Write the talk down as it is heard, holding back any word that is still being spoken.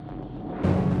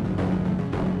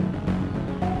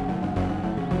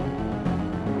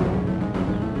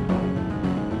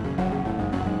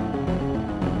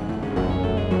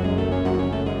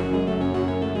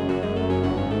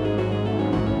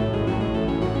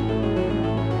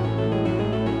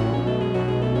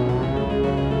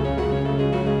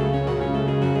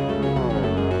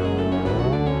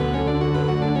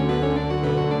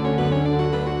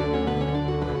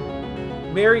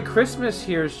Merry Christmas,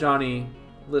 here's Johnny,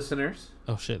 listeners.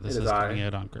 Oh shit, this is coming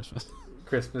out on Christmas.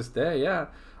 Christmas Day, yeah.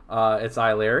 It's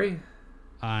I, Larry.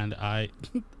 And I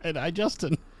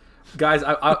Justin. Guys,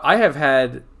 I have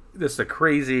had this a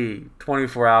crazy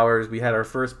 24 hours. We had our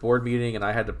first board meeting, and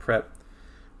I had to prep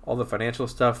all the financial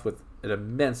stuff with an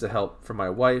immense help from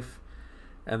my wife.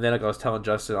 And then, like I was telling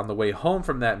Justin, on the way home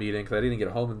from that meeting, because I didn't get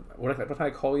home. What did I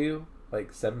call you?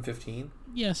 Like 7:15?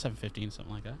 Yeah, 7:15,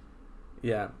 something like that.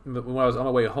 Yeah. When I was on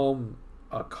my way home,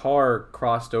 a car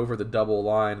crossed over the double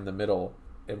line in the middle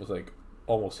and was like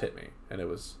almost hit me, and it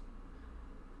was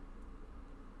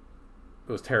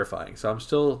terrifying. So I'm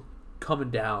still coming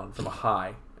down from a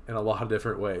high in a lot of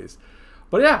different ways.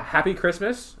 But yeah, happy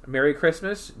Christmas, Merry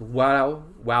Christmas. Wow.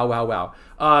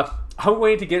 I'm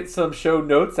waiting to get some show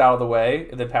notes out of the way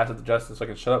and then pass it to Justin so I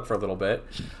can shut up for a little bit.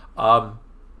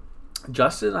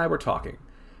 Justin and I were talking,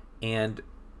 and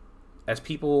as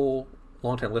people,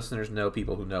 longtime listeners know,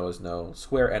 people who know us know,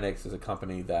 Square Enix is a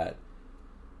company that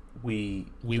we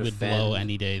would blow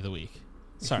any day of the week.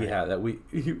 Sorry. Yeah,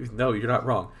 no, you're not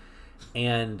wrong.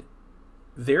 And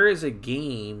there is a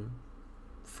game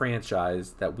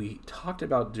franchise that we talked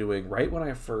about doing right when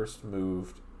I first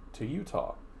moved to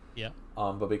Utah. Yeah.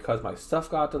 But because my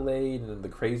stuff got delayed and the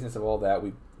craziness of all that,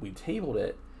 we tabled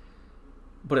it.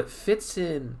 But it fits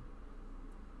in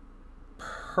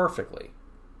perfectly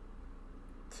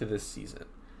to this season.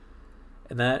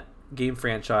 And that game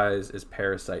franchise is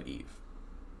Parasite Eve.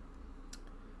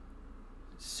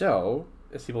 So,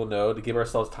 as people know, to give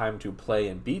ourselves time to play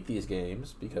and beat these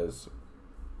games, because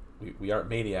we aren't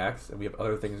maniacs and we have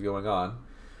other things going on.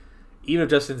 Even if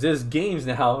Justin's is games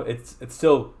now, it's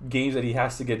still games that he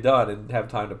has to get done and have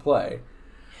time to play.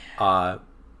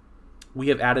 We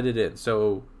have added it in.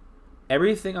 So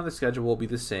everything on the schedule will be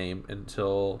the same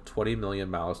until 20 million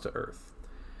miles to Earth.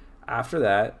 After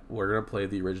that, we're going to play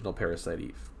the original Parasite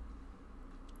Eve.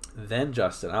 Then,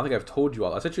 Justin, I don't think I've told you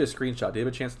all. I sent you a screenshot. Do you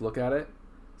have a chance to look at it?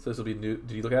 So this will be new.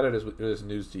 Did you look at it, or is this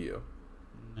news to you?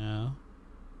 No.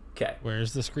 Okay.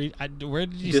 Where's the screen? Where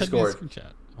did you Discord. send me a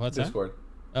screenshot? What's Discord.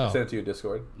 that? Oh. I sent it to you in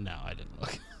Discord. No, I didn't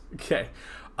look. Okay.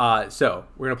 So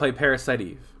we're going to play Parasite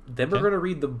Eve. Then we're going to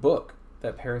read the book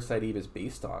that Parasite Eve is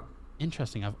based on.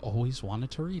 Interesting. I've always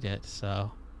wanted to read it,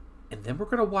 so. And then we're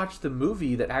going to watch the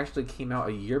movie that actually came out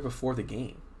a year before the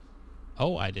game.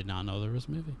 Oh, I did not know there was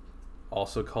a movie.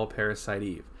 Also called Parasite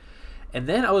Eve. And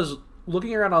then I was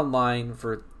looking around online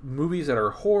for movies that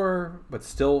are horror but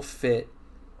still fit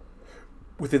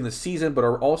within the season but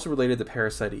are also related to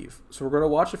Parasite Eve. So we're going to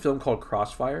watch a film called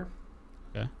Crossfire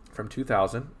from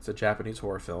 2000. It's a Japanese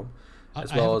horror film. I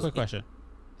have a quick question.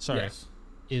 Sorry. Yes.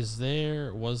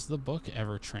 Was the book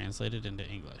ever translated into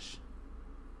English?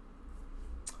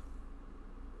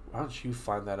 Why don't you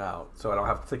find that out so I don't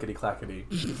have clickety-clackety?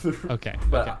 Okay.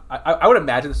 But okay. I would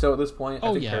imagine so at this point. Oh,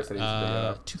 I think yeah. Parasite Eve is big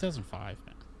enough. 2005.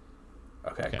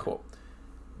 Okay, cool.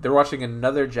 They're watching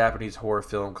another Japanese horror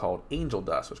film called Angel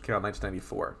Dust, which came out in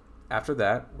 1994. After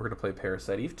that, we're going to play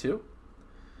Parasite Eve 2.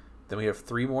 Then we have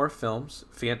 3 more films.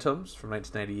 Phantoms from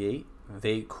 1998,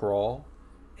 They Crawl,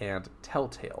 and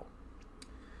Telltale.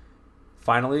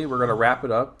 Finally, we're going to wrap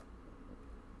it up.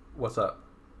 What's up?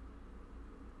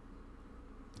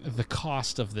 The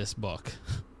cost of this book.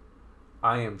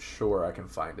 I am sure I can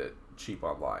find it cheap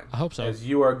online. I hope so. As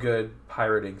you are good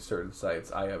pirating certain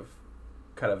sites, I have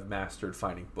kind of mastered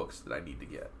finding books that I need to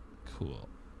get. Cool.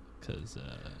 Because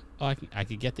I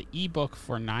could get the ebook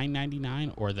for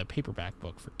 $9.99 or the paperback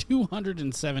book for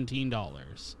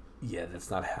 $217. Yeah, that's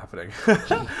not happening.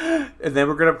 And then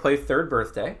we're going to play Third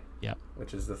Birthday. Yep.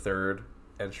 Which is the third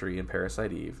entry in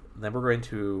Parasite Eve. And then we're going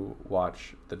to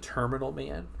watch The Terminal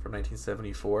Man from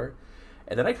 1974.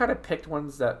 And then I kind of picked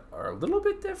ones that are a little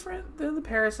bit different than the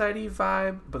Parasite Eve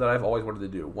vibe, but that I've always wanted to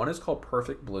do. One is called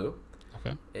Perfect Blue.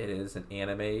 Okay. It is an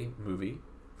anime movie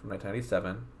from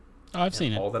 1997. Oh, I've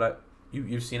seen it.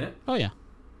 You've seen it? Oh, yeah.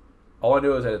 All I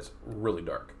know is that it's really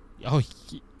dark. Oh,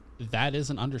 that is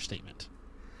an understatement.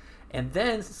 And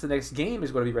then, since the next game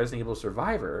is going to be Resident Evil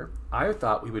Survivor, I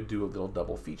thought we would do a little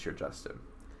double feature, Justin.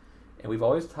 And we've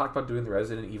always talked about doing the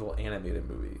Resident Evil animated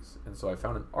movies. And so I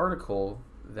found an article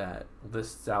that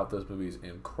lists out those movies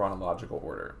in chronological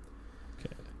order.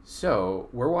 Okay. So,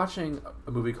 we're watching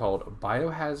a movie called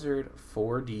Biohazard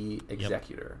 4D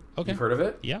Executor. Yep. Okay. You've heard of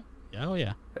it? Yeah. Oh,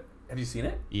 yeah. Have you seen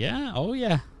it? Yeah. Oh,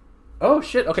 yeah. Oh,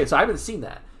 shit. Okay, so I haven't seen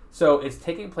that. So, it's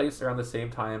taking place around the same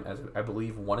time as, I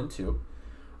believe, 1 and 2.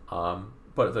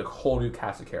 But it's a whole new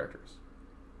cast of characters.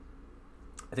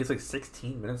 I think it's like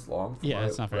 16 minutes long. Yeah,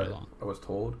 it's not very long. I was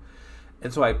told.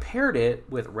 And so I paired it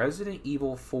with Resident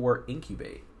Evil 4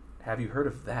 Incubate. Have you heard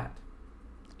of that?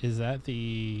 Is that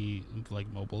the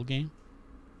mobile game?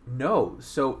 No,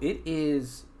 so it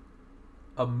is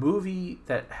a movie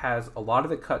that has a lot of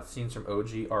the cutscenes from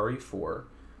OG RE4,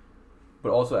 but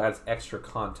also adds extra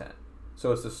content.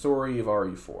 So it's the story of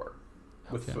RE4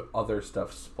 with other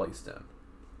stuff spliced in.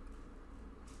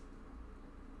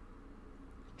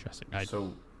 Interesting.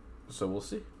 So we'll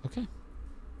see. Okay.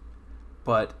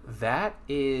 But that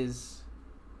is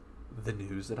the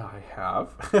news that I have.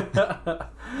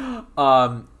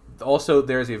 Also,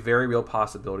 there's a very real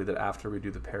possibility that after we do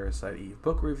the Parasite Eve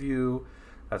book review,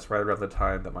 that's right around the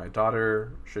time that my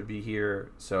daughter should be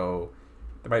here. So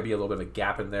there might be a little bit of a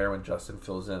gap in there when Justin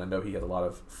fills in. I know he has a lot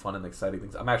of fun and exciting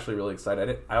things. I'm actually really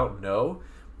excited. I don't know,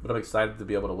 but I'm excited to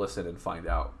be able to listen and find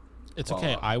out. It's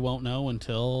okay. I won't know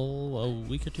until a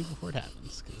week or two before it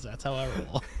happens, because that's how I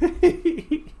roll.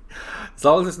 As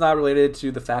long as it's not related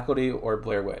to the faculty or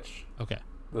Blair Witch. Okay.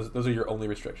 Those are your only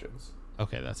restrictions.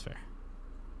 Okay, that's fair.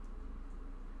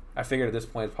 I figured at this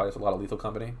point it's probably just a lot of Lethal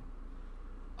Company.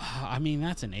 I mean,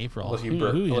 that's in April. Unless you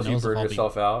burn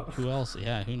yourself out. Who else?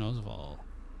 Yeah, who knows if I'll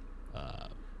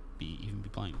even be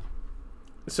playing.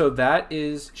 So that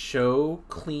is show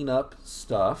cleanup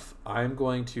stuff. I'm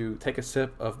going to take a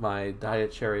sip of my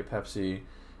Diet Cherry Pepsi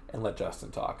and let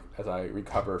Justin talk as I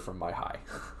recover from my high.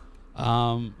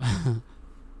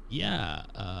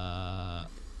 Yeah.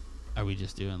 Are we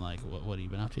just doing like what have you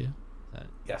been up to?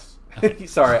 Yes. Okay.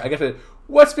 Sorry, I got to.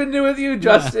 What's been new with you,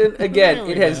 Justin? Again,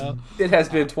 it has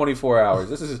been 24 hours.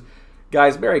 This is,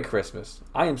 guys. Merry Christmas.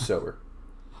 I am sober.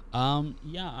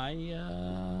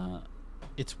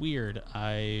 It's weird.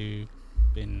 So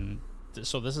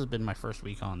this has been my first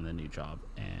week on the new job,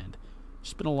 and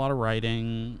just been a lot of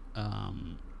writing, a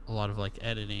lot of like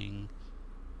editing,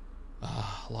 a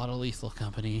lot of Lethal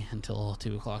Company until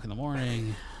 2:00 in the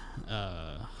morning.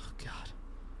 God,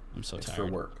 I'm so tired. It's for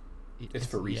work. It's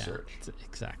for research. Yeah,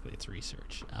 exactly. It's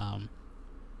research.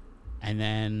 And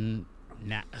then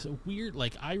so weird.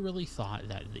 Like, I really thought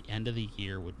that the end of the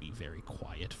year would be very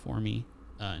quiet for me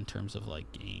in terms of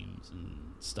like games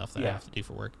and stuff that I have to do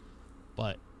for work.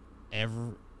 But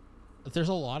there's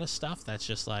a lot of stuff that's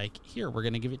just like, here, we're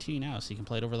gonna give it to you now, so you can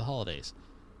play it over the holidays.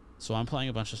 So I'm playing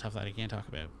a bunch of stuff that I can't talk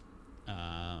about.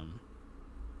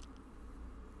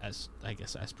 As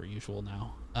per usual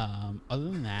now. Other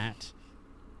than that.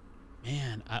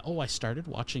 Man, I started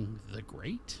watching The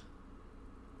Great.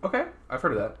 Okay, I've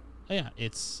heard of that. Oh, yeah,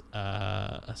 it's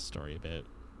a story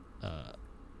about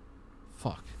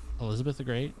Elizabeth the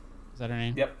Great. Is that her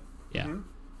name? Yep. Yeah. Mm-hmm.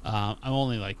 I'm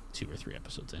only like 2 or 3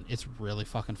 episodes in. It's really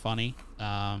fucking funny.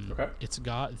 Okay. It's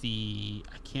got I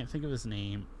can't think of his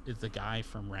name. It's the guy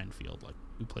from Renfield, like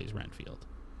who plays Renfield.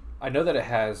 I know that it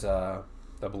has the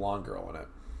blonde girl in it.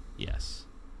 Yes.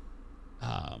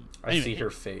 I see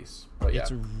her face, but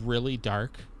it's really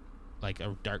dark, like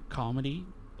a dark comedy,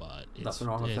 but it's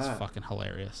fucking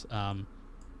hilarious. And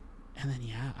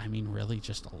then really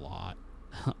just a lot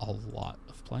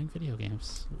of playing video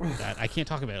games that I can't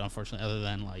talk about, unfortunately, other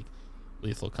than like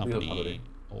Lethal Company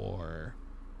or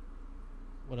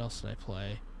what else did I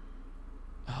play?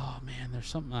 Oh man, there's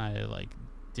something I like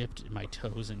dipped my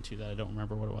toes into that I don't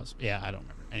remember what it was. Yeah, I don't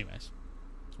remember. Anyways,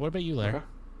 what about you, Larry? Okay.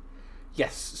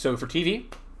 Yes, so for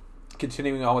TV,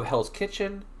 continuing on with Hell's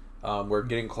Kitchen, we're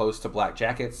getting close to Black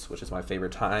Jackets, which is my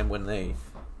favorite time when the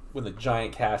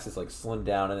giant cast is like slimmed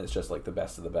down and it's just like the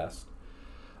best of the best.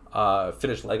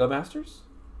 Finished Lego Masters.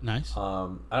 Nice. I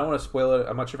don't want to spoil it.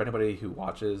 I'm not sure if anybody who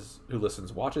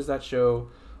listens watches that show.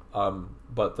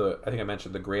 But I think I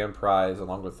mentioned the grand prize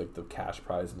along with like the cash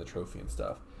prize and the trophy and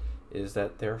stuff is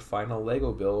that their final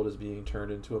Lego build is being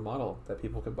turned into a model that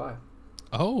people can buy.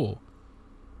 Oh.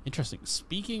 Interesting.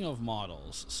 Speaking of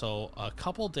models, so a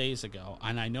couple days ago,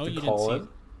 and I know you didn't see.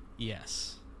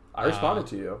 Yes. I responded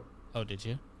to you. Oh, did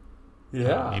you?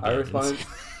 Yeah, I responded.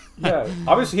 Yeah,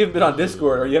 obviously you haven't been on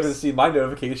Discord or you haven't seen my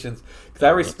notifications because I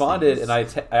responded and I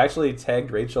actually tagged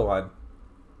Rachel on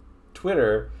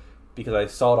Twitter because I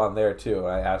saw it on there too and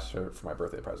I asked her for my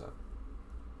birthday present.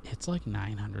 It's like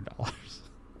 $900.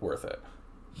 Worth it.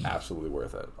 Absolutely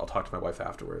worth it. I'll talk to my wife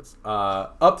afterwards.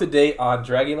 Up to date on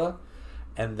Dragula.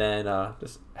 And then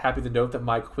just happy to note that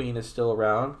my queen is still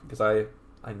around because I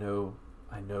know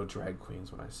drag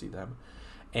queens when I see them.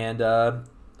 And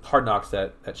Hard Knocks,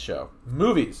 that show.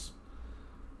 Movies.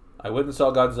 I went and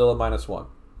saw Godzilla -1.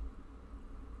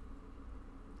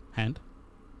 And?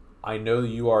 I know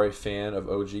you are a fan of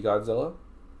OG Godzilla.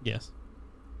 Yes.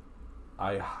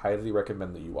 I highly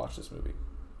recommend that you watch this movie.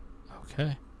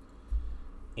 Okay.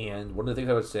 And one of the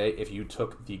things I would say, if you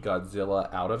took the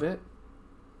Godzilla out of it,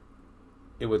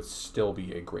 it would still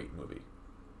be a great movie.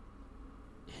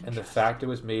 And the fact it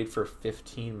was made for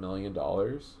 $15 million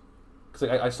because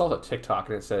I saw a TikTok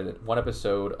and it said that one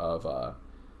episode of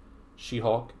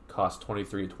She-Hulk cost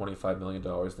 $23 to $25 million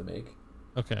to make.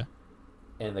 Okay.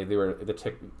 And they were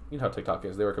you know how TikTok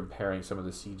is. They were comparing some of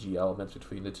the CG elements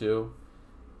between the two,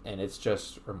 and it's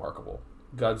just remarkable.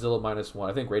 Godzilla -1.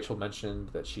 I think Rachel mentioned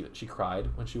that she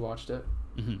cried when she watched it.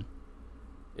 Mm-hmm.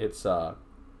 It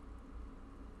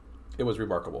was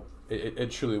remarkable.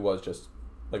 It truly was just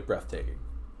like breathtaking.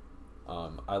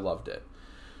 I loved it.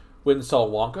 Went and saw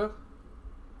Wonka.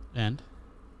 And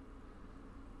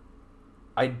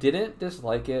I didn't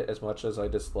dislike it as much as I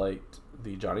disliked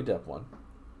the Johnny Depp one.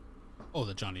 Oh,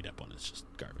 the Johnny Depp one is just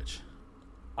garbage.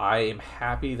 I am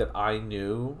happy that I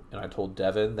knew, and I told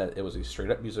Devin that it was a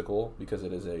straight-up musical because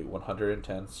it is a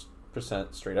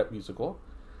 110% straight-up musical.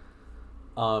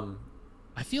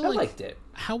 I feel I like liked it.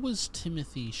 How was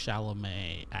Timothy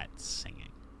Chalamet at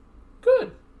singing?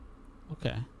 Good.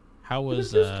 Okay. How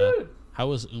was good. How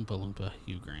was Oompa Loompa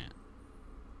Hugh Grant?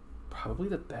 Probably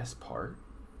the best part.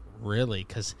 Really?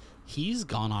 Because he's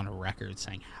gone on record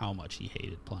saying how much he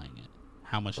hated playing it.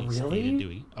 How much he Really? hated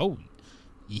doing. Oh,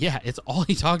 yeah. It's all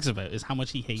he talks about is how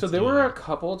much he hates. So there were a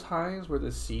couple times where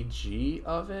the CG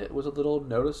of it was a little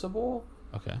noticeable.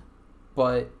 Okay.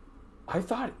 But I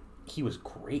thought he was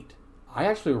great. I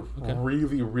actually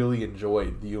really, really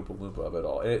enjoyed the Oompa Loompa of it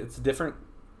all. It's different.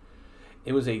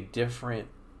 It was a different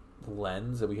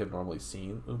lens that we have normally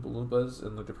seen Oompa Loompas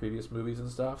in like the previous movies and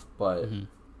stuff, but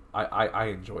I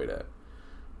enjoyed it.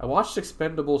 I watched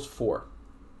Expendables 4.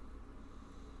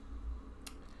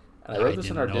 And I wrote this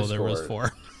in our Discord. There was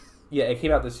 4. Yeah, it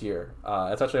came out this year.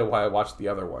 That's actually why I watched the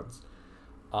other ones.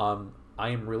 I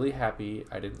am really happy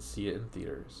I didn't see it in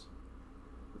theaters.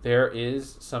 There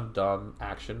is some dumb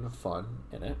action fun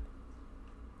in it.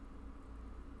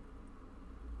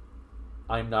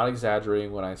 I'm not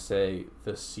exaggerating when I say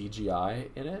the CGI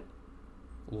in it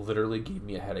literally gave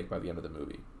me a headache by the end of the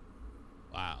movie.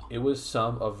 Wow. It was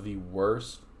some of the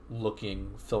worst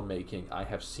looking filmmaking I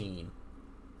have seen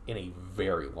in a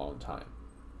very long time.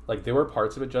 Like, there were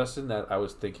parts of it, Justin, that I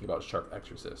was thinking about Shark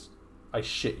Exorcist. I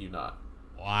shit you not.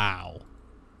 Wow.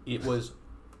 It was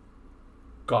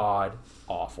god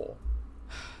awful.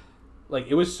 Like,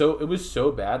 it was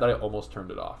so bad that I almost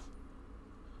turned it off.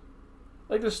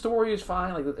 Like, the story is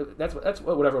fine. Like, that's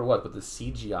whatever it was, but the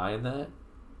CGI in that,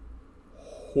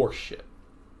 horseshit.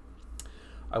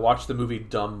 I watched the movie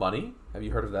Dumb Money. Have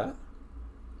you heard of that?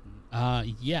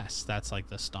 Yes, that's like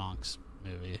the Stonks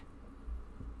movie.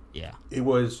 Yeah. It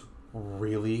was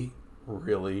really,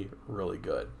 really, really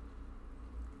good.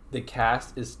 The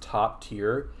cast is top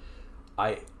tier.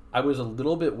 I was a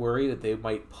little bit worried that they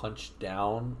might punch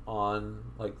down on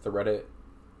like the Reddit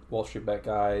Wall Street Bet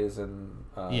guys and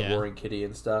Roaring Kitty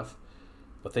and stuff,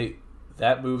 but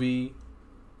that movie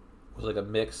was like a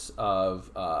mix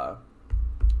of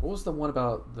what was the one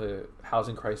about the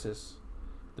housing crisis?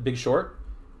 The Big Short.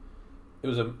 It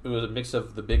was a mix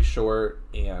of The Big Short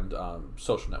and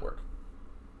Social Network.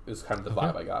 It was kind of the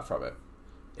vibe I got from it,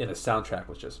 and the soundtrack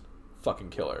was just fucking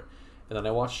killer. And then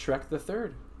I watched Shrek the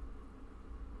Third.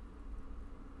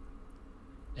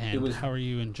 And how are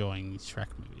you enjoying these Shrek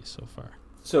movies so far?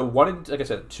 So like I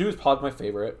said, 2 is probably my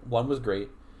favorite. 1 was great.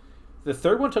 The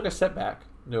third one took a step back,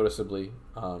 noticeably.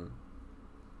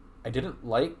 I didn't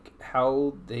like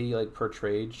how they like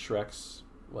portrayed Shrek's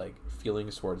like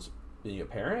feelings towards being a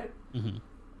parent. Mm-hmm.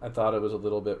 I thought it was a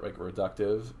little bit like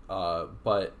reductive,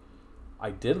 but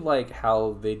I did like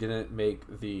how they didn't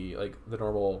make the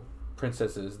normal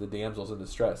princesses, the damsels in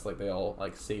distress, like they all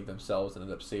like save themselves and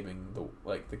end up saving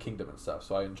the kingdom and stuff.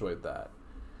 So I enjoyed that.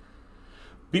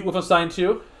 Beat Wolfenstein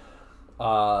 2.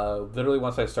 Literally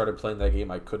once I started playing that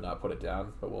game, I could not put it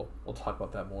down. But we'll talk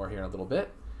about that more here in a little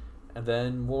bit. And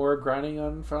then more grinding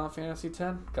on Final Fantasy X.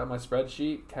 Got my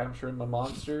spreadsheet, capturing my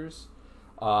monsters.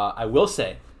 I will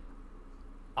say,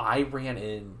 I ran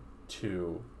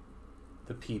into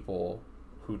the people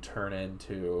who turn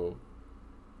into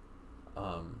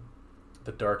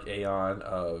the Dark Aeon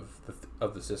of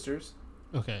the sisters.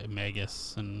 Okay,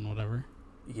 Magus and whatever.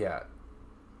 Yeah.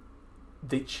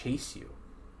 They chase you.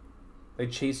 They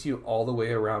chase you all the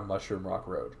way around Mushroom Rock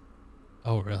Road.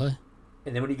 Oh, really?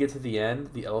 And then when you get to the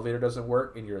end, the elevator doesn't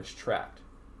work and you're just trapped.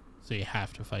 So you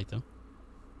have to fight them?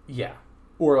 Yeah.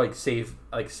 Or save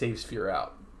Sphere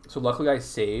out. So luckily I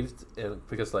saved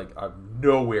because I'm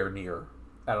nowhere near.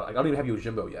 I don't even have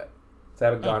Yojimbo yet. So I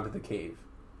haven't gone to the cave.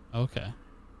 Okay.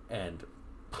 And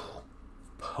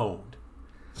pwned.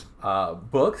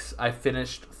 Books, I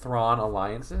finished Thrawn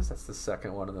Alliances. That's the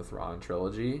second one in the Thrawn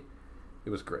trilogy.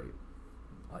 It was great.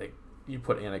 Like, you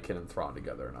put Anakin and Thrawn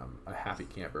together, and I'm a happy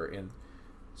camper. And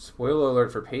spoiler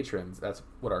alert for patrons, that's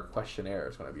what our questionnaire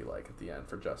is going to be like at the end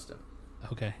for Justin.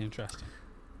 Okay, interesting.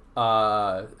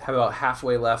 Have about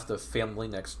halfway left of Family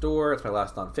Next Door. It's my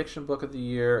last nonfiction book of the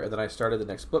year. And then I started the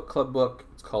next book club book.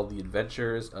 It's called The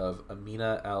Adventures of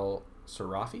Amina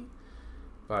al-Sarafi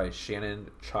by Shannon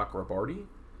Chakrabarty.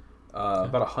 Okay.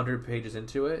 About 100 pages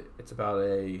into it. It's about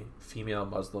a female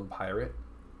Muslim pirate.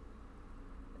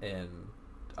 And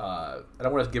I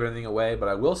don't want to give anything away, but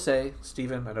I will say,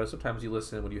 Stephen, I know sometimes you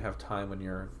listen when you have time when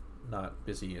you're not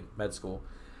busy in med school.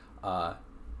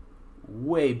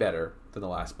 Way better than the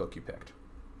last book you picked.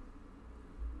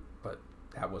 But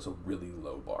that was a really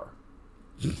low bar.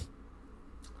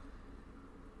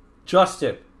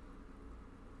 Justin.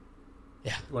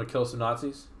 Yeah. You want to kill some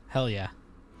Nazis? Hell yeah.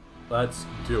 Let's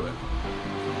do it.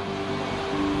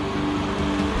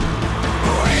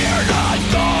 We're not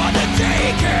gonna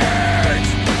take it.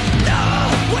 No,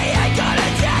 we ain't gonna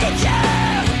take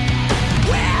it.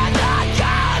 We're not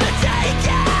gonna take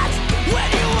it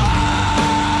when you are.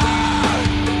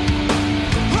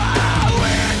 Oh,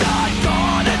 we're not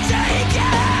gonna take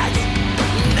it.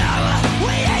 No,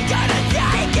 we ain't gonna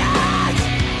take it.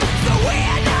 So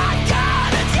we're not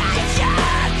gonna take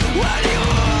it when you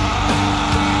are.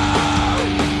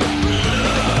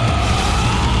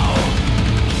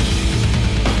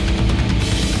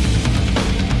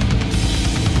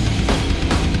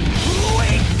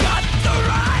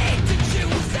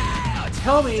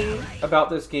 Tell me about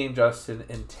this game, Justin,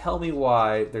 and tell me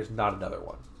why there's not another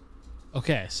one.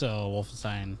 Okay, so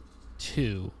Wolfenstein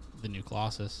 2, the new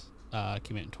Colossus,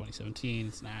 came out in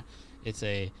 2017.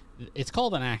 It's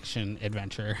called an action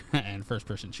adventure and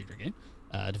first-person shooter game,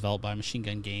 developed by Machine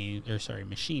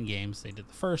Games. They did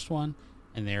the first one,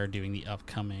 and they're doing the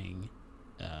upcoming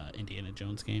Indiana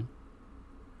Jones game,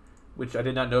 which I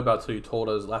did not know about till you told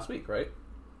us last week, right?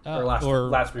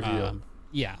 Last review.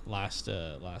 Yeah, last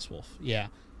Wolf. Yeah.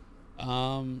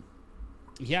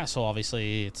 Yeah, so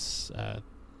obviously it's a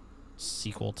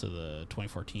sequel to the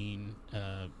 2014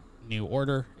 New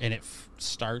Order, and it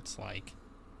starts like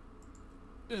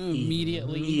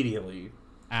immediately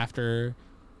after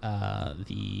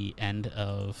the end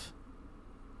of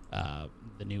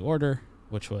the New Order,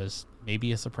 which was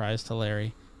maybe a surprise to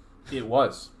Larry. It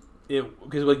was.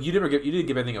 Because you didn't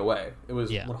give anything away. It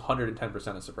was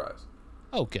 110% a surprise.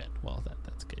 Oh, good. Well,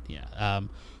 that's good. Yeah.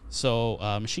 So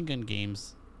Machine Gun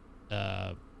Games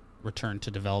returned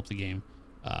to develop the game,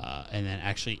 and then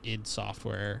actually id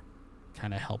Software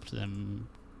kind of helped them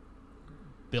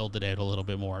build it out a little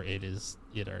bit more. It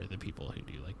are the people who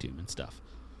do like Doom and stuff.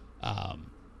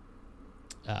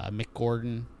 Mick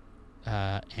Gordon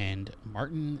and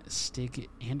Martin Stig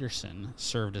Anderson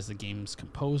served as the game's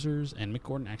composers, and Mick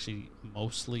Gordon actually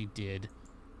mostly did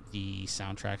the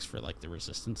soundtracks for like the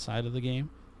Resistance side of the game,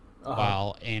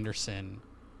 while Anderson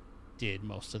did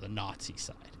most of the Nazi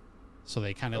side. So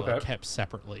they kind of like kept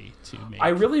separately to make. I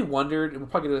really wondered. We'll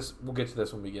get to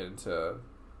this when we get into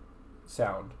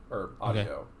sound or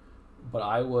audio.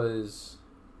 But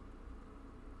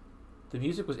the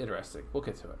music was interesting. We'll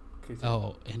get to it.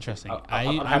 Interesting.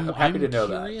 I'm happy to know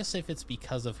that. I'm curious if it's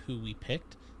because of who we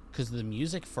picked, because the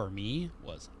music for me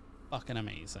was fucking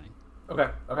amazing. Okay.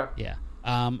 Yeah.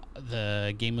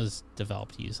 The game was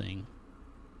developed using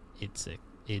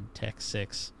id Tech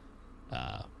 6.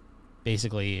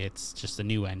 Basically, it's just a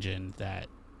new engine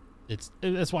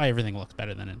that's why everything looks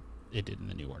better than it did in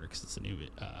the New Order, because it's a new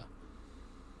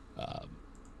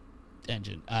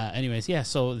engine. Anyways, yeah.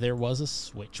 So there was a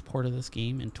Switch port of this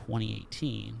game in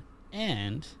 2018,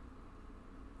 and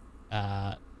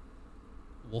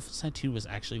Wolfenstein 2 was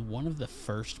actually one of the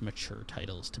first mature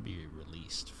titles to be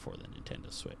released for the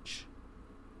Nintendo Switch.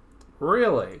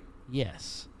 Really?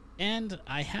 Yes. And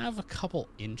I have a couple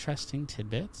interesting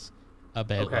tidbits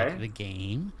about like, the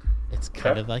game. It's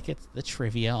kind of like it's the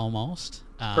trivia almost.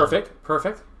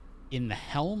 Perfect. In the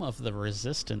helm of the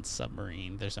Resistance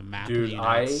submarine, there's a map of the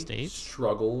United States. I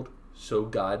struggled so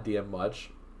goddamn much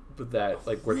with that,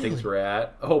 like where things were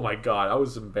at. Oh my god, I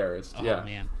was embarrassed. Oh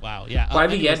man, wow, yeah. By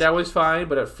the end, I was fine,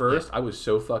 but at first, I was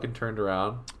so fucking turned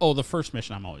around. Oh, the first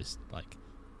mission, I'm always like,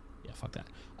 yeah, fuck that.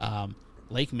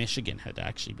 Lake Michigan had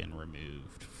actually been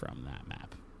removed from that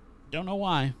map. Don't know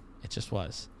why. It just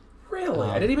was. Really?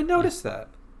 I didn't even notice that.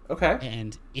 Okay.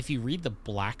 And if you read the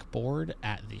blackboard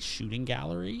at the shooting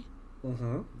gallery,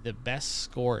 the best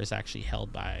score is actually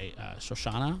held by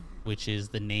Shoshana, which is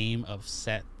the name of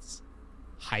Set's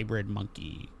hybrid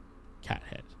monkey cat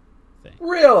head thing.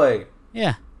 Really?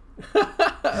 Yeah.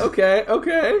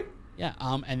 Okay. Yeah.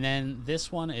 And then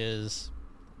this one is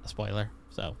a spoiler.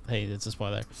 So, hey, it's a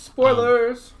spoiler.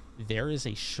 Spoilers! There is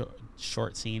a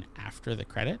short scene after the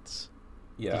credits.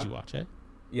 Yeah. Did you watch it?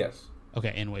 Yes.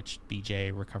 Okay, in which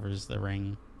BJ recovers the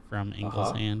ring from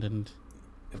Engel's hand and...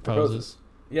 proposes.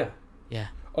 Yeah. Yeah.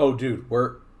 Oh, dude,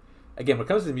 when it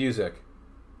comes to music,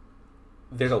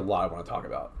 there's a lot I want to talk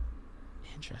about.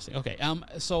 Interesting. Okay.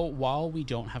 So while we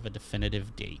don't have a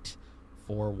definitive date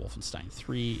for Wolfenstein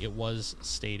 3, it was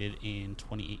stated in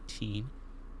 2018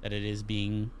 that it is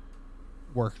being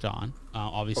worked on.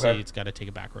 Obviously, It's got to take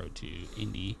a back road to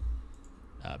indie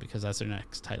because that's their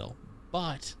next title.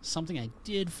 But something I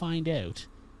did find out,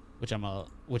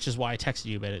 which is why I texted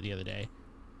you about it the other day.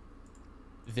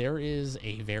 There is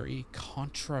a very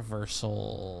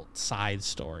controversial side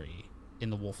story in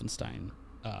the Wolfenstein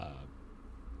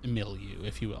milieu,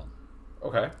 if you will.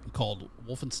 Okay. Called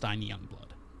Wolfenstein Youngblood.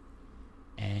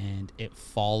 And it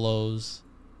follows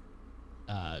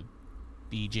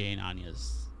BJ and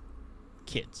Anya's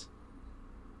kids.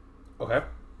 Okay.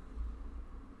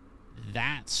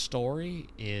 That story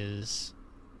is...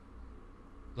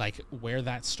 like, where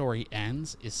that story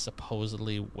ends is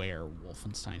supposedly where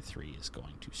Wolfenstein 3 is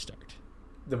going to start.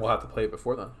 Then we'll have to play it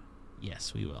before then.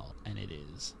 Yes, we will. And it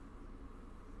is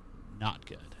not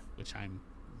good, which I'm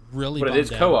really But it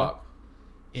is co-op.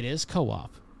 It is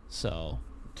co-op, so...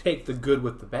 take the good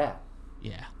with the bad.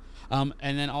 Yeah. And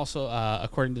then also,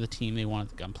 according to the team, they wanted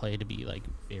the gunplay to be, like,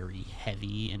 very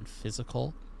heavy and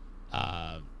physical.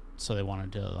 So they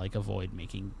wanted to, like, avoid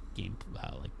making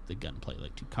like, the gunplay,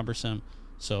 like, too cumbersome.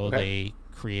 So they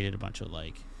created a bunch of,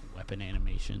 like, weapon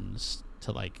animations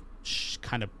to, like,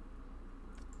 kind of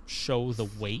show the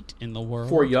weight in the world.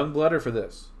 For Youngblood or for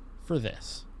this? For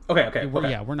this. Okay.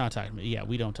 Yeah, we're not talking about... yeah,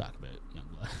 we don't talk about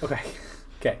Youngblood.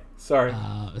 Okay. Sorry.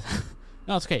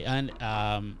 No, it's okay. And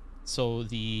so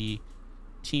the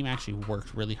team actually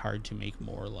worked really hard to make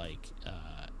more, like,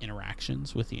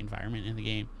 interactions with the environment in the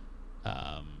game.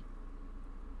 I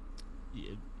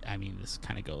mean, this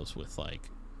kind of goes with, like...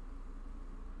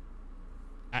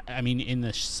 I mean, in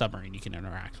the submarine, you can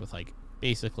interact with, like,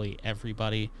 basically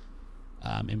everybody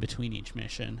in between each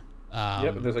mission.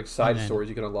 But there's, like, side stories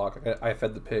you can unlock. I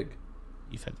fed the pig.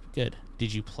 You fed the good.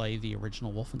 Did you play the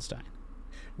original Wolfenstein?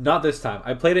 Not this time.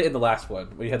 I played it in the last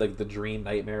one. We had, like, the dream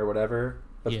nightmare or whatever.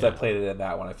 But I played it in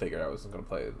that one. I figured I wasn't going to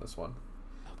play it in this one.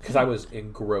 Because I was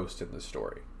engrossed in the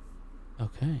story.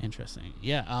 Okay, interesting.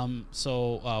 Yeah,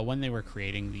 so when they were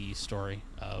creating the story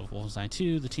of Wolfenstein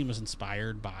 2, the team was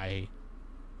inspired by,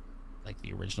 like,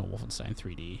 the original Wolfenstein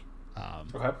 3D.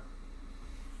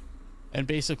 And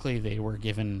basically they were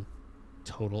given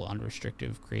total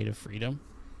unrestricted creative freedom.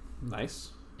 Nice.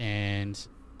 And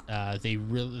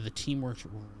the team worked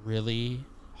really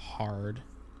hard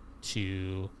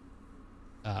to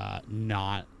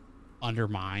not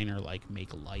undermine or, like,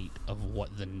 make light of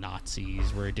what the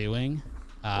Nazis were doing.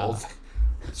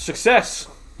 Success.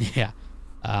 Yeah.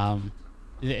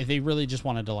 They really just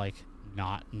wanted to, like,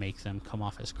 not make them come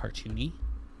off as cartoony.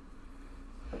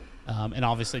 And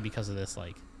obviously because of this,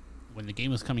 like, when the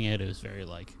game was coming out, it was very,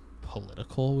 like,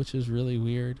 political, which is really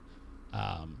weird.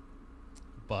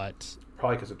 But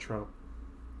probably because of Trump.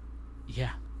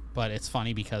 Yeah, but it's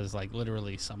funny because, like,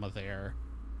 literally some of their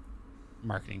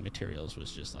marketing materials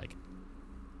was just like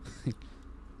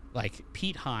like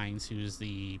Pete Hines, who's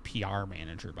the PR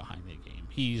manager behind the game.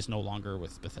 He's no longer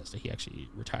with Bethesda. He actually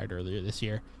retired earlier this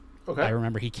year. Okay. I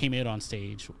remember he came out on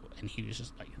stage and he was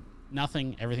just like,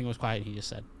 nothing, everything was quiet. He just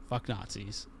said, "Fuck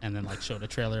Nazis," and then, like, showed a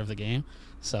trailer of the game.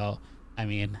 So, I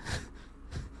mean,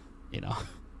 you know.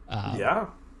 Yeah.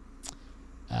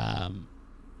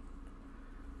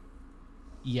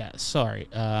 Yeah, sorry.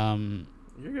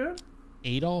 You're good.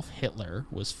 Adolf Hitler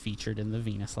was featured in the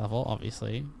Venus level,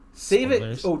 obviously. Save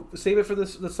it. Oh, save it for the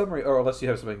summary, or unless you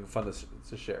have something fun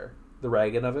to share. The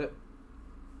ragging of it.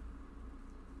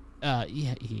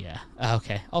 Yeah.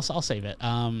 Okay, I'll save it.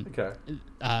 Okay.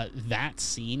 That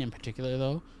scene in particular,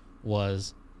 though,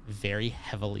 was very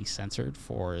heavily censored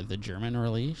for the German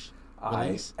release.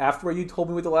 After what you told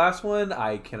me with the last one,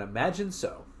 I can imagine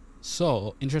so.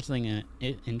 So, interestingly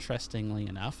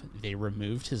enough, they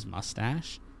removed his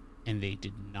mustache, and they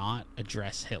did not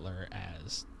address Hitler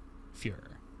as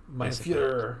Führer. Mein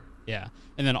Führer. Yeah,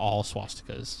 and then all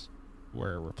swastikas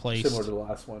were replaced. Similar to the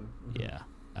last one. Mm-hmm. Yeah.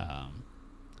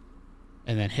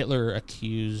 And then Hitler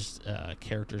accused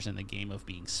characters in the game of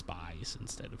being spies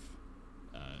instead of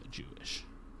Jewish.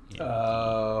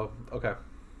 Okay.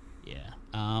 Yeah.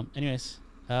 Anyways,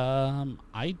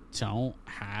 I don't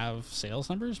have sales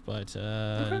numbers, but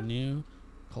new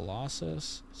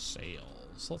Colossus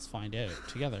sales. Let's find out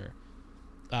together.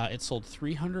 It sold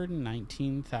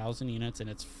 319,000 units in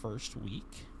its first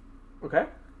week. Okay.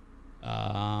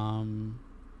 Let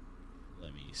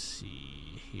me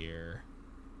see here.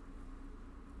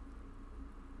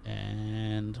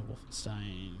 And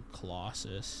Wolfenstein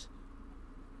Colossus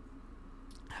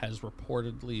has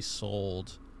reportedly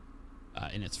sold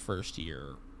in its first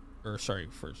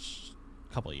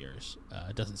couple of years.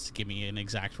 It doesn't give me an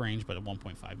exact range, but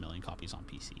 1.5 million copies on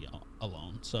PC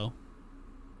alone. So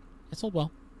it sold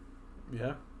well.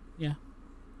 Yeah. Yeah.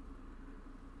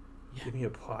 Give me a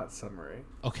plot summary.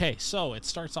 Okay, so it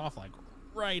starts off like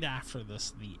right after the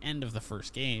end of the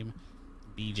first game.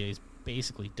 BJ's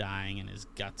basically dying and his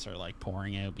guts are like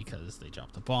pouring out because they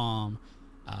dropped a bomb.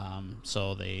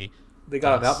 So they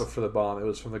got him out before the bomb. It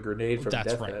was from the grenade from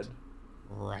Death Head.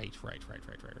 Right.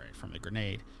 From the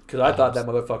grenade. Because I thought that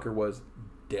motherfucker was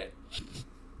dead.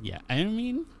 Yeah, I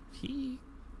mean,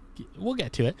 we'll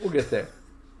get to it. We'll get there.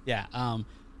 Yeah.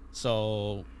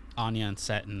 So Anya and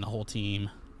Set and the whole team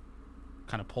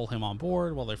kind of pull him on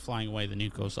board while they're flying away. The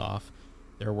nuke goes off.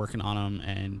 They're working on him,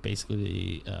 and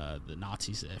basically the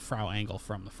Nazis, Frau Engel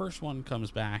from the first one,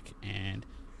 comes back and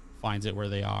finds out where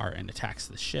they are and attacks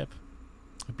the ship.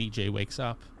 BJ wakes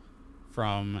up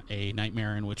from a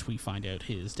nightmare in which we find out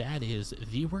his dad is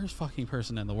the worst fucking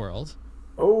person in the world.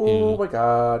 Oh my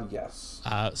god, yes.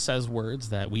 Says words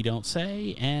that we don't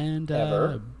say, and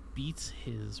beats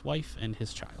his wife and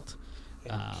his child.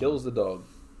 And kills the dog.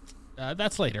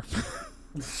 That's later.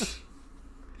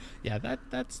 Yeah,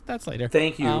 that's later.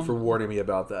 Thank you for warning me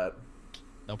about that.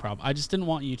 No problem. I just didn't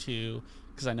want you to,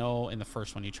 because I know in the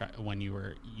first one you didn't do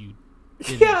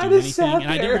anything,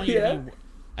 and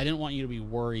I didn't want you to be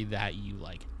worried that you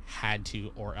like had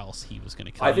to, or else he was going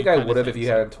to kill you. I think I would have if you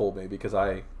hadn't told me, because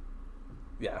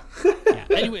yeah.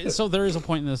 Anyway, so there is a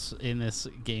point in this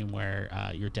game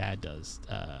where your dad does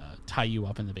tie you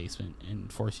up in the basement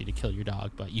and force you to kill your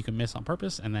dog, but you can miss on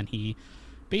purpose, and then he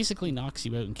basically knocks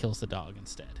you out and kills the dog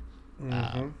instead.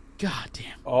 Mm-hmm. God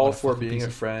damn. All for being a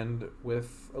friend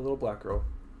with a little black girl.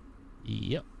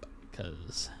 Yep,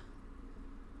 because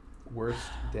worst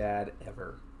dad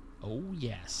ever. Oh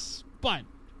yes, but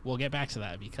we'll get back to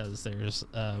that because there's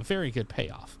a very good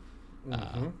payoff.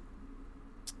 Mm-hmm.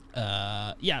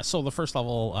 Yeah, so the first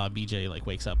level, BJ like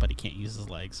wakes up, but he can't use his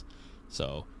legs,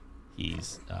 so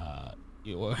he's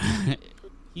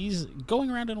he's going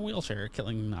around in a wheelchair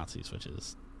killing Nazis, which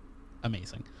is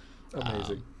amazing.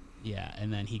 Yeah,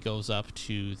 and then he goes up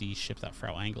to the ship that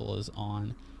Frau Engel is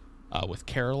on with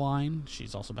Caroline.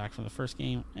 She's also back from the first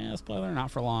game. Spoiler,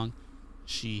 not for long.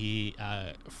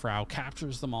 Frau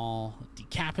captures them all,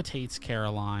 decapitates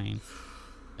Caroline,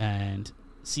 and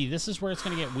see, this is where it's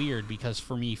going to get weird because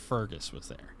for me, Fergus was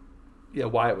there. Yeah,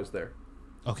 Wyatt was there.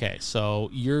 Okay, so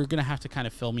you're going to have to kind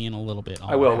of fill me in a little bit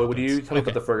on I will, but when you tell me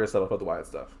about the Fergus stuff, about the Wyatt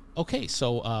stuff. Okay,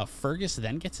 so Fergus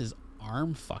then gets his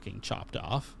arm fucking chopped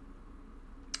off.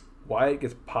 Wyatt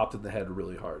gets popped in the head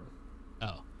really hard.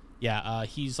 Oh. Yeah,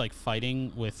 he's like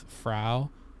fighting with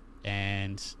Frau,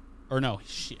 Frau's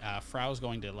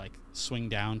going to like swing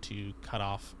down to cut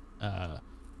off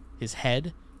his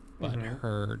head, but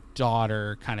her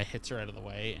daughter kind of hits her out of the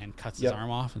way and cuts his arm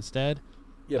off instead.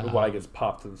 Yeah, but Wyatt gets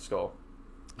popped in the skull.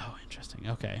 Oh, interesting.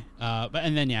 Okay.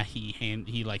 And then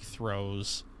he like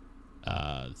throws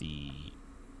the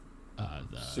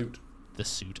suit. The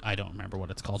suit. I don't remember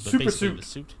what it's called, but super basically suit. the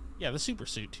suit. Yeah, the super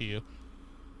suit to you.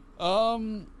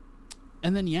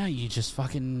 And then you just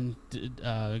fucking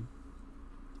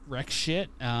wreck shit.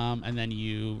 And then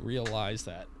you realize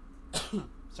that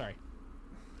sorry.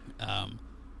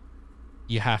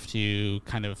 You have to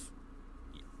kind of,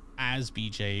 as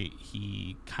BJ,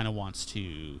 he kind of wants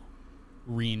to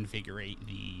reinvigorate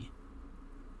the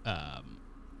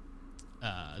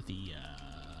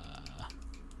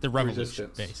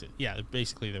revolution.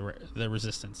 Basically the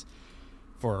resistance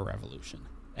for a revolution.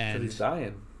 And he's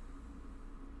dying.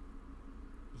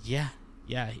 Yeah.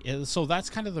 So that's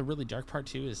kind of the really dark part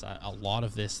too. Is that a lot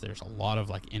of this? There's a lot of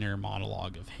like inner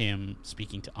monologue of him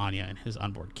speaking to Anya and his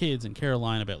unborn kids and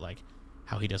Caroline about like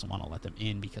how he doesn't want to let them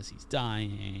in because he's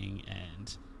dying.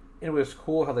 And it was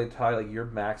cool how they tie like your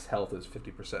max health is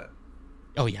 50%.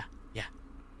 Oh yeah.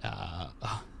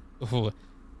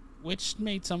 Which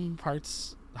made some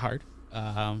parts hard.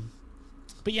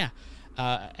 But yeah.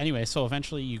 Anyway, so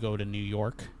eventually you go to New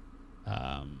York.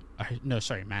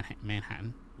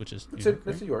 Manhattan, which is New York.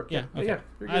 It's New York. Yeah. Okay. Yeah.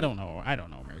 I don't know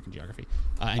American geography.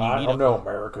 I don't know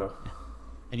America.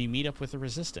 And you meet up with the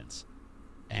Resistance,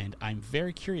 and I'm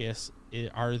very curious: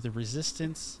 are the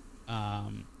Resistance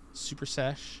Super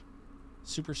Spec,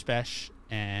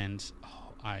 and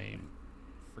I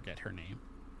forget her name.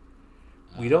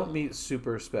 We don't meet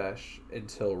Super Spec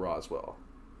until Roswell.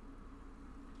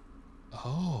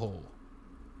 Oh.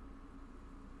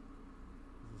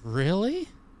 Really?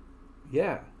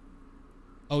 Yeah.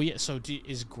 Oh, yeah. So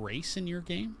is Grace in your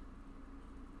game?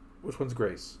 Which one's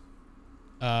Grace?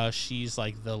 She's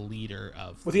like the leader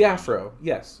of with the afro.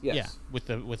 Yes. Yeah, with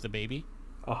the baby.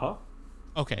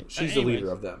 Okay. She's the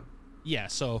leader of them. Yeah.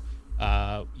 So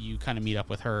you kind of meet up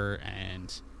with her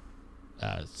and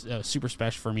super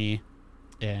special for me,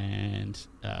 and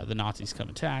the Nazis come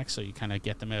attack. So you kind of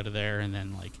get them out of there, and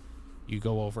then like you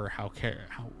go over how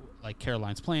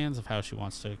Caroline's plans of how she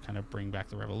wants to kind of bring back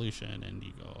the revolution, and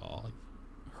you go all like,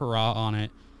 hurrah on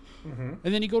it. And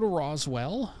then you go to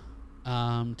Roswell.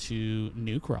 To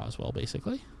nuke Roswell,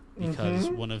 basically, because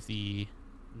one of the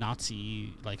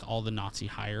Nazi, like all the Nazi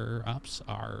higher ups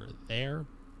are there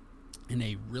in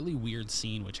a really weird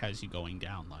scene, which has you going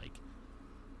down like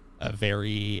a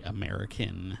very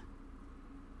American,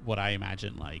 what I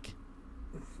imagine like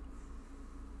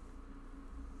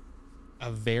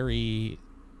a very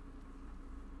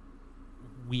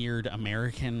weird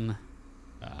American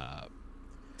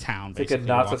town. It's like a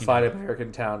Nazified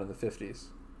American town in the 50s.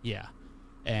 Yeah,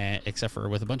 except for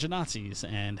with a bunch of Nazis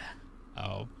and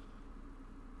a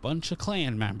bunch of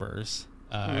Klan members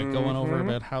going over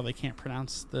about how they can't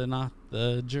pronounce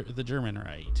the German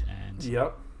right.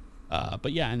 And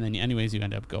but yeah, and then anyways, you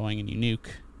end up going and you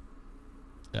nuke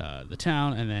the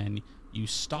town, and then you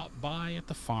stop by at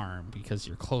the farm because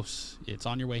you're close. It's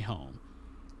on your way home,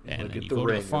 and then you go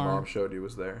to the farm. Your mom showed you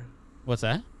was there. What's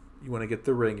that? You want to get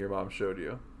the ring your mom showed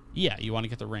you. Yeah, you want to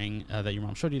get the ring that your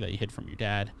mom showed you that you hid from your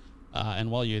dad.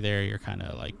 And while you're there, you're kind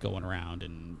of like going around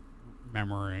and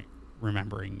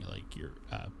remembering like your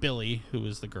Billy, who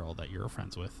was the girl that you were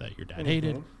friends with that your dad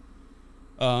hated.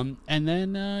 And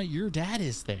then your dad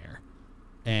is there.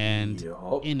 And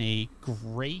in a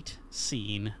great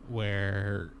scene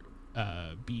where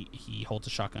he holds a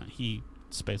shotgun. He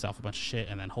spits off a bunch of shit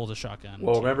and then holds a shotgun.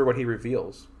 Well, remember what he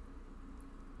reveals.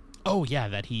 Oh, yeah,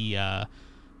 that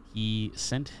he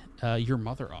sent your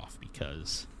mother off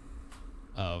because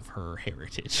of her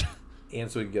heritage.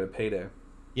 And so he can get a payday.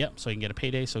 Yep, so he can get a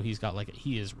payday. So he's got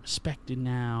he is respected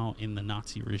now in the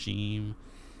Nazi regime.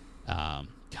 God,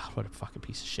 what a fucking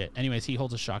piece of shit. Anyways, he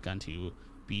holds a shotgun to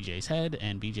BJ's head,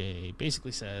 and BJ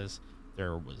basically says,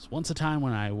 there was once a time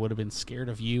when I would have been scared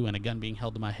of you and a gun being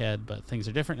held to my head, but things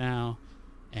are different now.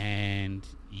 And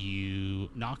you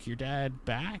knock your dad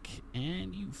back,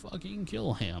 and you fucking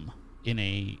kill him. In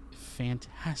a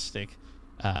fantastic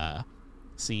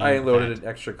scene. I loaded an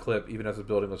extra clip even as the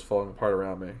building was falling apart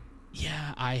around me.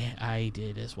 Yeah, I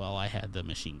did as well. I had the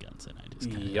machine guns and I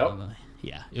just kind of...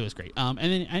 Yeah, it was great. And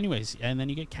then anyways, and then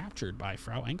you get captured by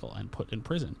Frau Engel and put in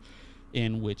prison,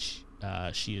 in which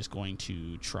she is going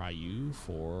to try you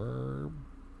for,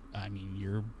 I mean,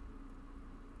 your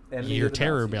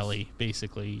terror Nazis. Belly,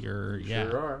 basically. Sure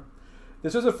are.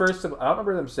 This was the first time, I don't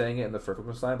remember them saying it in the first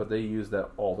Wolfenstein, but they use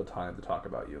that all the time to talk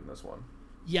about you in this one.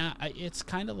 Yeah, it's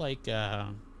kind of like,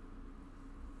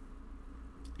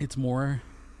 it's more,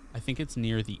 I think it's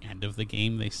near the end of the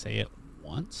game, they say it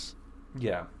once.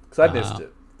 Yeah, because I missed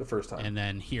it the first time. And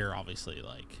then here, obviously,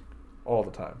 like... all the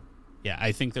time. Yeah,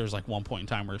 I think there's like one point in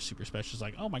time where Super Special is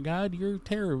like, oh my god, you're a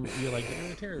terror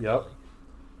Yep.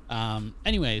 Belly.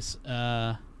 Anyways,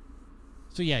 so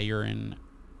yeah, you're in...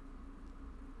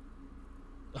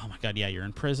 Oh my god, yeah, you're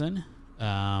in prison,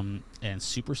 and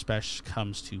Super Spesh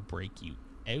comes to break you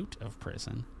out of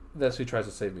prison. That's who tries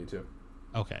to save me too.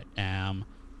 Okay, and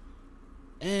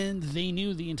they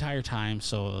knew the entire time,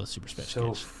 so Super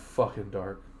Spesh fucking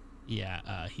dark.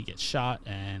 Yeah, he gets shot,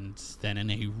 and then in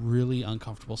a really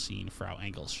uncomfortable scene, Frau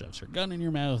Engel shoves her gun in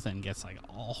your mouth and gets like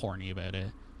all horny about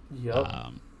it. Yep.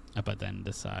 But then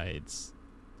decides,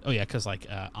 oh yeah, because like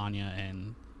Anya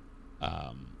and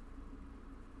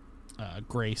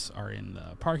Grace are in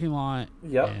the parking lot.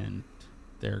 Yep. And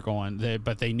they're going,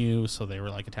 but they knew, so they were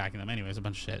like attacking them. Anyways, a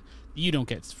bunch of shit. You don't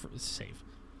get safe.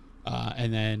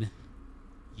 And then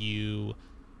you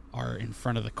are in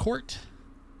front of the court,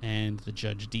 and the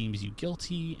judge deems you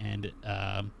guilty. And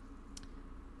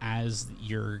as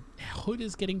your hood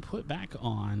is getting put back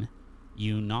on,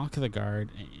 you knock the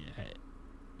guard.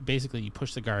 Basically, you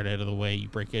push the guard out of the way. You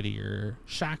break out of your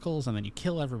shackles, and then you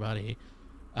kill everybody.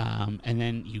 And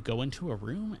then you go into a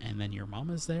room, and then your mom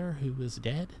is there, who is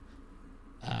dead.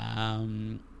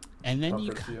 And then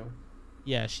you.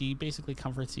 Yeah, she basically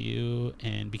comforts you,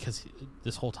 and because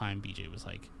this whole time BJ was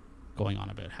like going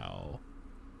on about how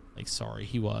like sorry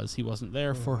he wasn't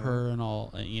there for her and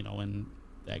all, and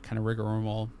that kind of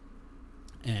rigmarole.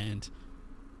 And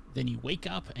then you wake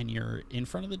up and you're in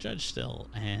front of the judge still,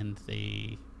 and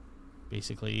they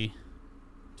basically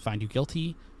find you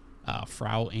guilty.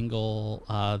 Frau Engel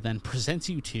then presents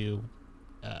you to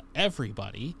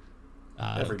everybody.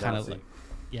 Every kind Nazi. of like,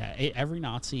 every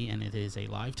Nazi, and it is a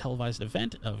live televised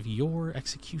event of your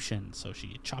execution. So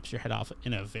she chops your head off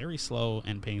in a very slow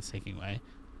and painstaking way.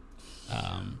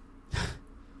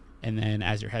 And then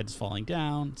as your head's falling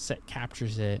down, Set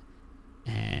captures it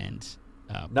and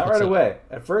not right away.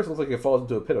 At first, it looks like it falls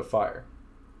into a pit of fire.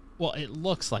 Well, it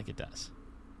looks like it does.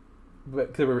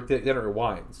 But then it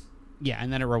rewinds. Yeah,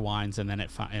 and then it rewinds, and then it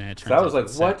turns. So I was like,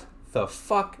 "What the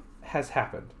fuck has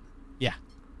happened?" Yeah,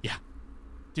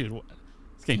 dude,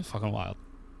 this game is fucking wild.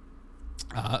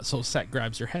 So Set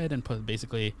grabs your head and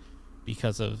basically,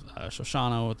 because of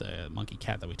Shoshana, the monkey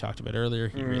cat that we talked about earlier,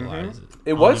 he realizes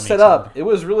it was set up. It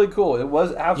was really cool. It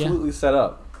was absolutely set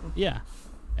up. Yeah,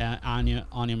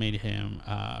 Anya made him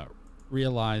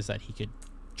realize that he could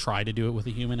try to do it with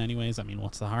a human anyways. I mean,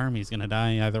 what's the harm? He's gonna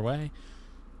die either way.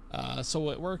 So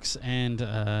it works, and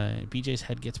BJ's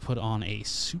head gets put on a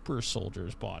super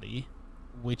soldier's body,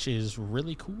 which is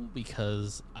really cool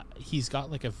because he's got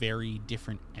like a very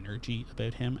different energy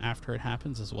about him after it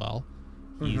happens as well.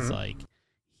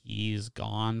 He's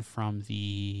gone from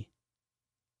the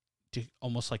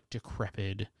almost like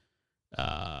decrepit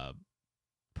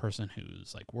person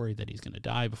who's like worried that he's going to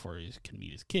die before he can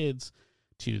meet his kids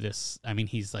to this. I mean,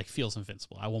 he's like feels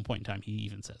invincible. At one point in time, he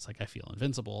even says like, I feel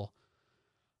invincible.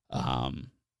 And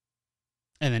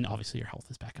then obviously your health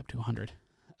is back up to 100.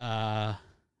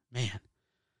 Man,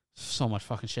 so much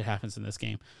fucking shit happens in this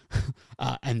game.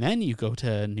 And then you go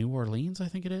to New Orleans, I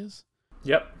think it is.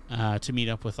 Yep. To meet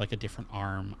up with like a different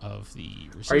arm of the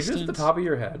resistance. Are you just at the top of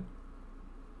your head?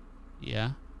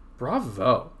 Yeah.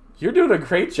 Bravo. You're doing a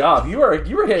great job. You were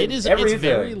hitting everything. It's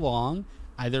very long.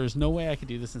 There's no way I could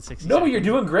do this in 60 No, seconds. but you're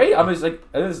doing great. I'm just like,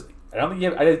 I don't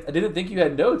think I didn't think you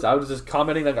had notes. I was just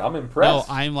commenting like I'm impressed.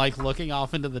 No, I'm like looking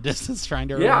off into the distance trying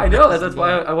to. Yeah, I know. That's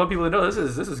why I want people to know this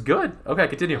is good. Okay,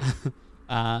 continue.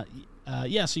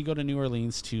 Yeah. So you go to New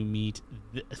Orleans to meet.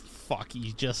 Fuck,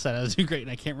 you just said I was doing great,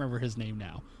 and I can't remember his name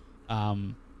now.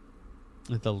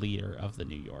 The leader of the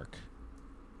New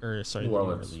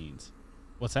Orleans.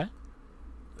 What's that?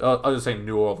 I was just saying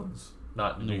New Orleans,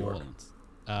 not New York.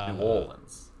 New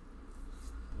Orleans.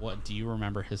 What do you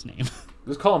remember his name?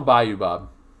 Just call him Bayou Bob.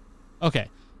 Okay,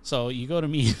 so you go to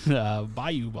meet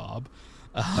Bayou Bob.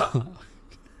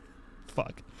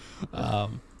 Fuck.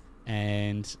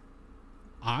 And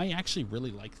I actually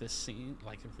really like this scene.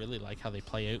 Like, I really like how they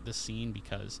play out this scene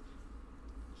because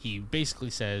he basically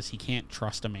says he can't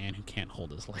trust a man who can't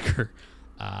hold his liquor.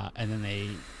 And then they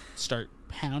start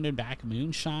pounding back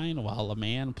moonshine while a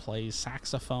man plays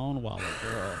saxophone while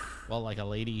a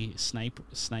lady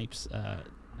snipes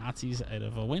Nazis out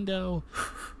of a window,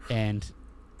 and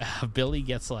Billy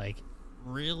gets like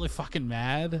really fucking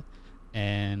mad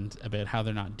and about how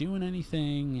they're not doing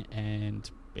anything, and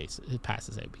basically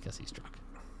passes out because he's drunk.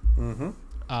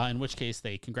 In which case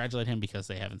they congratulate him because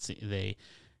they haven't seen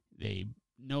they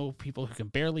know people who can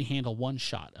barely handle one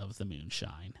shot of the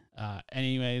moonshine.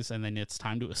 Anyways, and then it's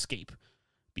time to escape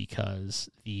because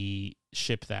the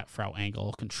ship that Frau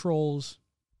Engel controls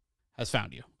has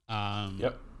found you.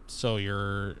 Yep. So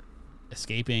you're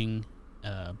escaping,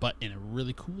 but in a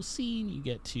really cool scene, you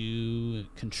get to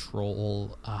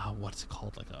control what's it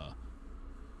called?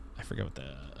 I forget what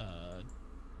the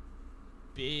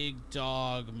big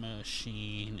dog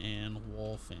machine in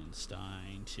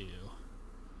Wolfenstein 2.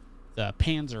 The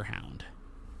Panzerhound,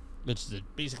 which is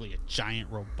basically a giant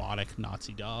robotic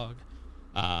Nazi dog,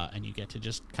 and you get to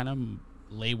just kind of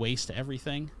lay waste to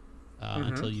everything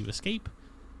until you escape.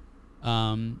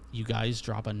 You guys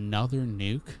drop another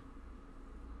nuke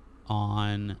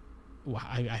on.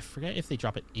 I forget if they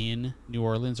drop it in New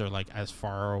Orleans or like as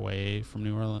far away from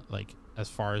New Orleans, like as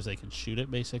far as they can shoot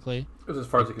it. Basically, it was as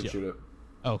far as they can shoot it.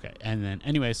 Okay, and then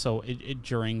anyway, so it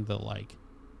during the like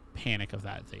panic of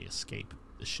that, they escape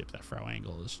the ship that Frau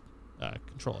Engel is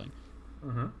controlling,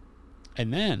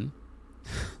 and then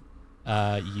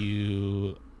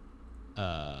you.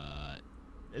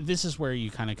 This is where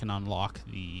you kind of can unlock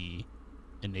the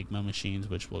Enigma machines,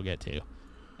 which we'll get to.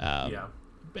 Yeah,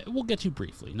 but we'll get to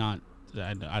briefly. Not,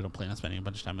 I don't plan on spending a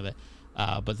bunch of time with it.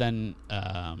 But then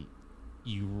and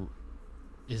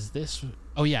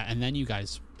then you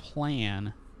guys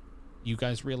plan. You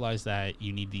guys realize that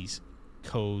you need these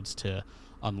codes to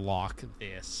unlock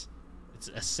this. It's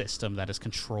a system that is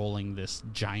controlling this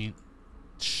giant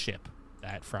ship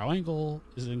that Frau Engel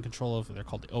is in control of. They're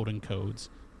called the Odin codes.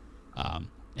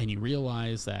 And you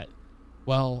realize that,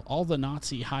 well, all the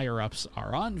Nazi higher-ups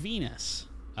are on Venus.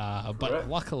 But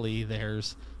luckily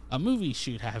there's a movie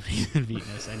shoot happening in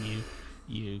Venus, and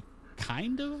you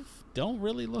kind of don't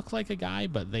really look like a guy,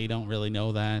 but they don't really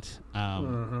know that.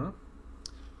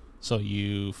 So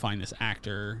you find this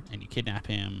actor, and you kidnap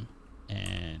him,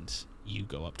 and you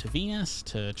go up to Venus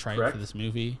to try Correct. out for this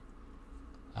movie.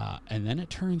 And then it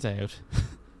turns out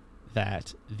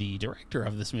that the director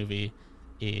of this movie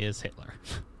is Hitler.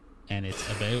 And it's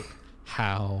about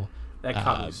how... That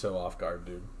caught me so off guard,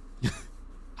 dude.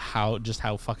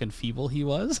 how fucking feeble he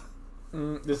was.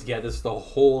 The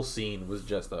whole scene was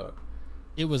just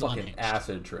it was fucking unhinged.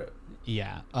 acid trip.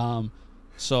 Yeah.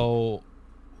 So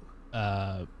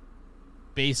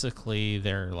basically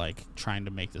they're like trying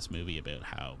to make this movie about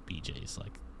how BJ's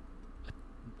like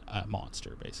a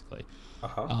monster, basically.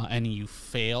 And you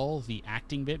fail the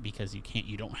acting bit because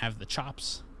you don't have the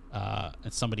chops.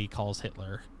 And somebody calls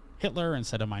Hitler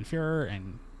instead of Mein Führer,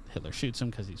 and Hitler shoots him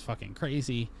because he's fucking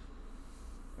crazy.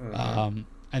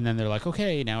 And then they're like,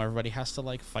 okay, now everybody has to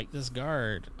like fight this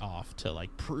guard off to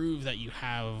like prove that you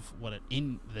have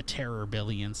in the terror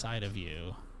Billy inside of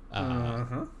you.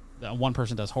 One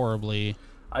person does horribly.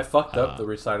 I fucked up the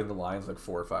reciting the lines like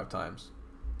 4 or 5 times.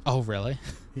 Oh, really?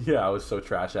 Yeah, I was so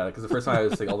trash at it because the first time I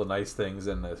was saying all the nice things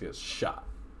and I gets shot.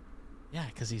 Yeah,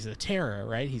 because he's a terror,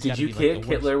 right? Did you kick like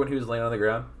Hitler when he was laying on the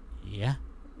ground? Yeah.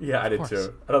 Yeah, I did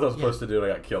too. I thought I was supposed to do it.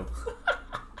 I got killed.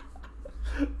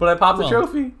 But I popped the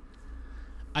trophy.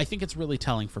 I think it's really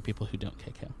telling for people who don't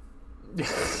kick him.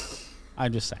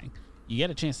 I'm just saying. You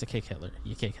get a chance to kick Hitler,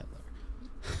 you kick Hitler.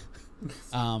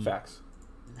 Facts.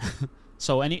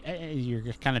 So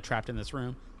you're kind of trapped in this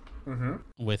room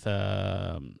with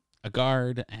a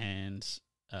guard, and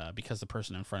because the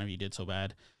person in front of you did so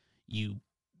bad, you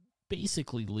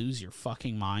basically lose your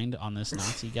fucking mind on this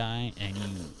Nazi guy, and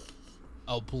you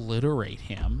obliterate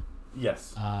him.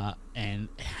 Yes. And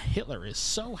Hitler is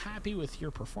so happy with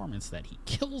your performance that he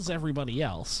kills everybody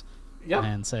else. Yep.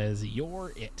 And says,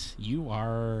 "You're it.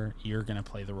 You're gonna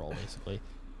play the role, basically."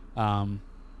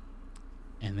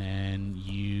 And then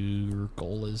your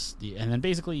goal is and then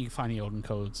basically you find the Odin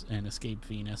codes and escape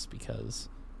Venus because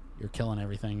you're killing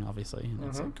everything, obviously, and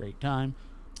it's a great time.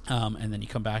 And then you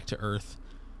come back to Earth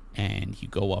and you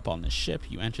go up on this ship.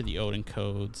 You enter the Odin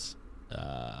codes,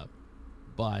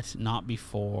 but not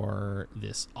before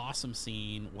this awesome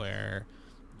scene where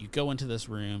you go into this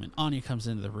room and Anya comes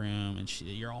into the room and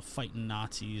you're all fighting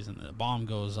Nazis and the bomb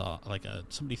goes off, like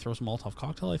somebody throws a Molotov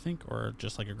cocktail, I think, or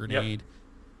just like a grenade.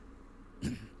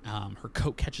 Yep. Her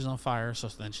coat catches on fire, so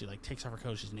then she like takes off her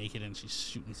coat, she's naked and she's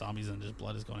shooting zombies and just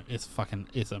blood is going. It's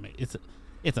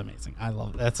amazing. I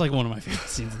love it. That's like one of my favorite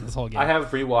scenes in this whole game. I have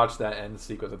rewatched that end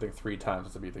sequence I think 3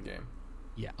 times to beat the game.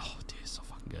 Yeah. Oh, dude, it's so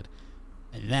fucking good.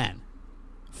 And then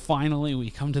finally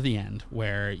we come to the end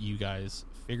where you guys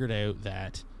figured out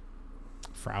that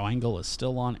Frau Engel is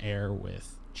still on air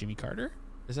with Jimmy Carter.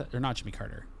 Is that, or not Jimmy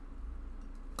Carter?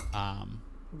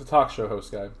 The talk show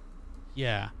host guy.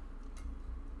 Yeah.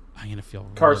 I'm gonna feel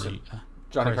Carson. Really,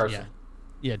 Johnny Carson.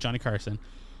 Yeah, Johnny Carson.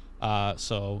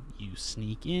 So you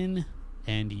sneak in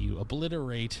and you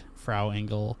obliterate Frau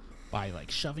Engel by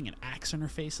like shoving an axe in her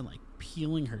face and like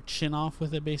peeling her chin off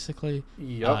with it, basically.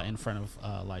 Yep. In front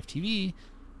of live TV,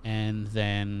 and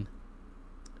then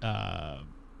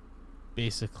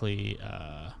basically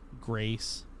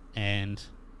Grace and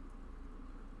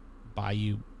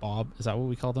Bayou Bob, is that what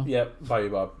we call them? Yep,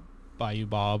 Bayou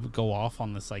Bob go off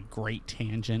on this like great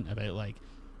tangent about like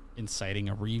inciting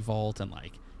a revolt and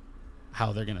like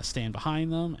how they're gonna stand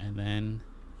behind them, and then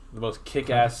the most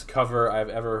kick-ass cover I've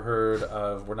ever heard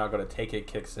of "We're Not Gonna Take It"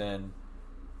 kicks in,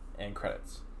 and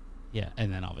credits. Yeah,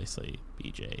 and then obviously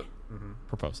BJ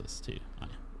proposes to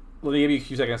Anya. Let me give you a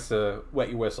few seconds to wet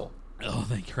your whistle. Oh,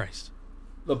 thank Christ!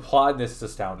 The plot in this is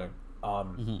astounding.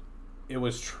 It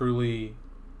was truly,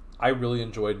 I really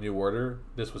enjoyed New Order.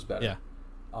 This was better. Yeah.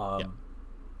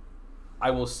 I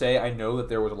will say I know that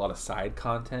there was a lot of side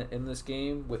content in this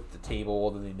game with the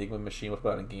table and the Enigma machine was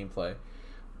put out in gameplay,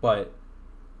 but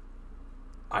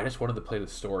I just wanted to play the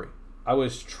story. I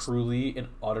was truly and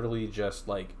utterly just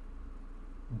like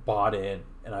bought in,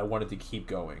 and I wanted to keep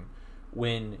going.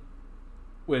 When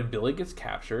Billy gets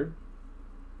captured,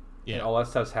 and all that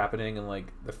stuff's happening, and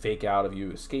like the fake out of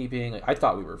you escaping, like I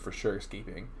thought we were for sure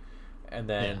escaping, and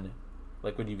then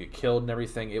like when you get killed and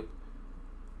everything,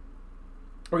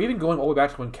 or even going all the way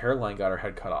back to when Caroline got her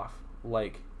head cut off.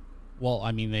 Like, well,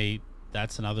 I mean,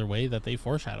 that's another way that they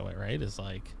foreshadow it, right? Is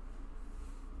like,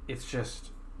 it's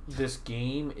just, this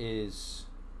game is,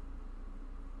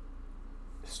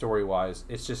 story-wise,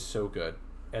 it's just so good.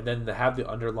 And then to have the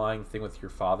underlying thing with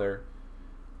your father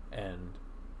and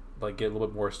like get a little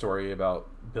bit more story about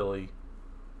Billy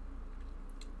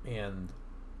and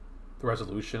the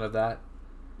resolution of that.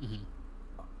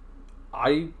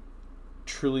 I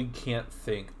truly can't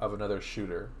think of another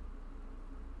shooter,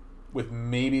 with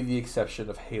maybe the exception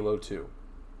of Halo 2,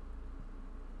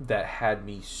 that had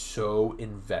me so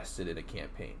invested in a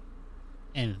campaign.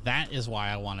 And that is why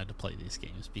I wanted to play these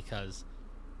games, because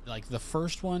like the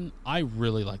first one, I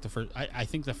really like the first. I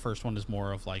think the first one is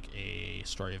more of like a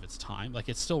story of its time. Like,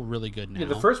 it's still really good now. Yeah,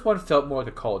 the first one felt more like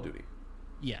a Call of Duty.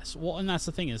 Yes. Well, and that's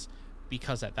the thing is,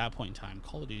 because at that point in time,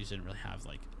 Call of Duty didn't really have,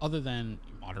 like, other than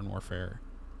Modern Warfare.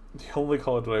 The only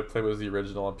Call of Duty I played was the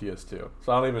original on PS2.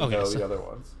 So I don't even know the other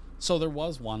ones. So there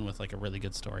was one with like a really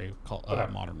good story called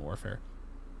Modern Warfare.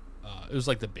 It was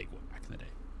like the big one back in the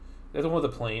day. There's the one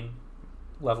with the plane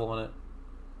level in it.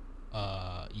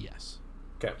 Yes.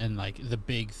 Okay. And like the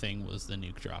big thing was the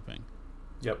nuke dropping.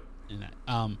 Yep. In that.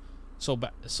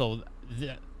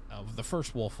 The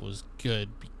first Wolf was good,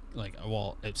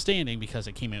 outstanding, because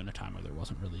it came out in a time where there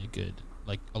wasn't really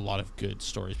a lot of good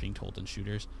stories being told in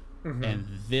shooters. Mm-hmm. And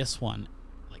this one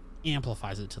like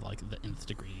amplifies it to like the nth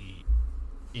degree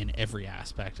in every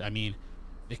aspect. I mean,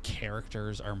 the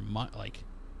characters are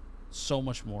so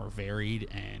much more varied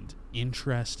and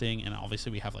interesting, and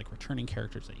obviously we have like returning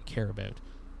characters that you care about,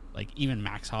 like even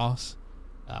Max Haas.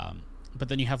 But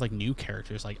then you have like new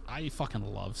characters. Like, I fucking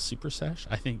love Super Sesh.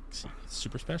 I think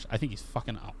he's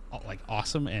fucking like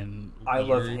awesome, and I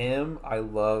love him. I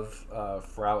love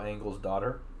Frau Engel's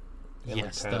daughter.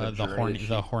 Yes,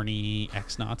 the horny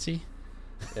ex-Nazi.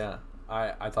 Yeah,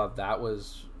 I thought that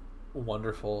was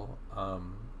wonderful.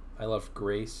 I loved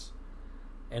Grace,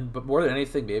 but more than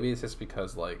anything, maybe it's just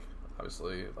because like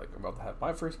obviously like I'm about to have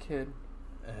my first kid,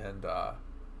 and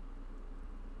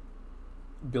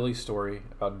Billy's story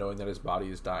about knowing that his body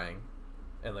is dying,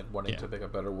 and like wanting to make a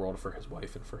better world for his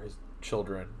wife and for his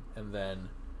children, and then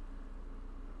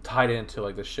tied into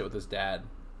like the shit with his dad.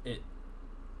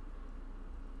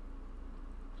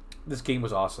 This game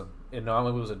was awesome. And not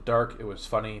only was it dark, it was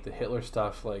funny. The Hitler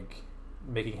stuff, like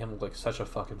making him look like such a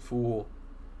fucking fool,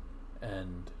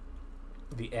 and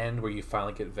the end where you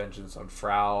finally get vengeance on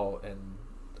Frau, and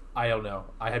I don't know.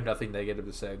 I have nothing negative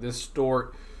to say. The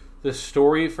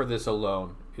story for this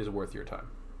alone is worth your time.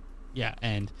 Yeah,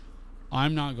 and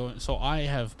I'm not going. So I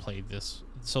have played this.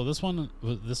 So this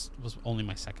was only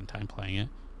my second time playing it.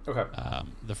 Okay.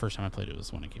 The first time I played it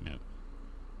was when it came out.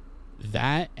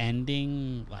 That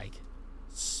ending, like,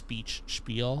 speech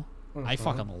spiel, I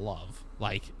fucking love.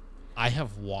 Like, I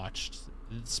have watched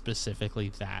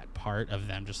specifically that part of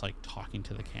them just like talking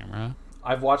to the camera.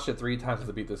 I've watched it 3 times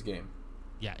to beat this game.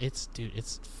 Yeah, it's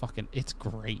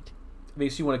great. It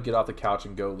makes you want to get off the couch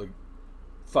and go like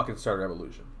fucking start a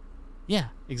revolution. Yeah,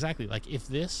 exactly. Like, if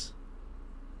this,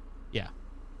 yes.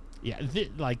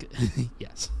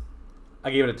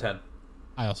 I gave it a 10.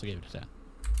 I also gave it a 10.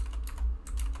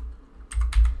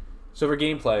 So for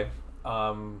gameplay,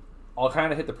 I'll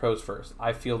kind of hit the pros first.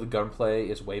 I feel the gunplay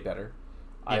is way better.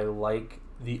 Yeah. I like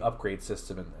the upgrade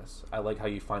system in this. I like how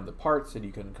you find the parts and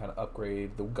you can kind of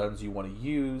upgrade the guns you want to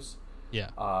use. Yeah.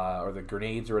 Or the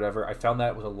grenades or whatever. I found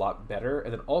that was a lot better.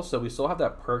 And then also we still have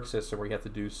that perk system where you have to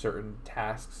do certain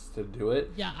tasks to do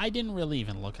it. Yeah, I didn't really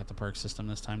even look at the perk system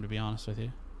this time, to be honest with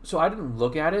you. So I didn't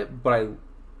look at it, but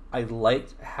I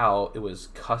liked how it was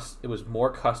more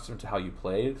custom to how you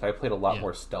played. I played a lot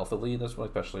more stealthily in this one,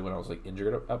 especially when I was like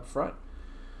injured up front.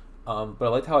 But I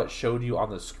liked how it showed you on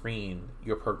the screen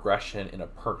your progression in a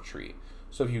perk tree.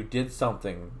 So if you did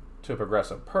something to progress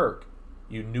a perk,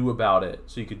 you knew about it,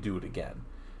 so you could do it again.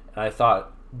 And I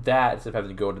thought that, instead of having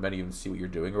to go into menu and see what you're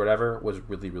doing or whatever, was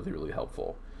really, really, really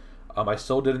helpful. I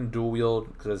still didn't dual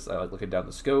wield because I like looking down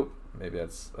the scope. Maybe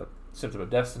that's a symptom of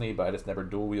destiny, but I just never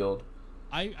dual wield.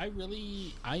 I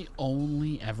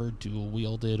only ever dual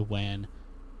wielded when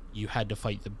you had to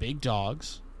fight the big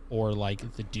dogs or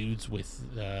like the dudes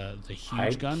with the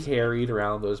huge guns. I carried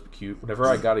around those cute. Whenever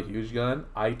I got a huge gun,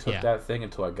 I took that thing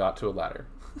until I got to a ladder.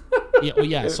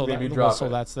 So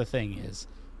that's the thing is,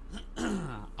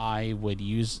 I would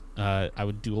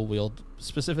dual wield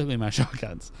specifically my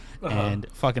shotguns and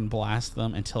fucking blast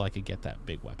them until I could get that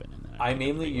big weapon. And then I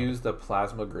mainly used the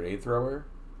plasma grenade thrower.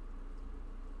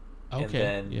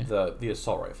 Okay. And then the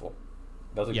assault rifle.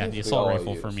 The assault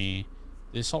rifle for me.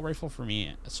 The assault rifle for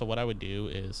me. So what I would do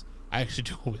is I actually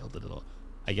dual wielded it,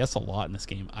 I guess, a lot in this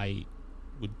game. I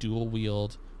would dual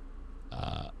wield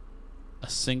a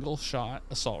single shot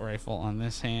assault rifle on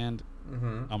this hand,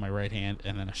 on my right hand,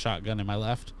 and then a shotgun in my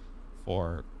left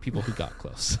for people who got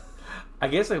close. I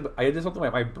guess I did something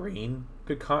like my brain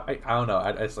could. I don't know.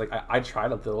 I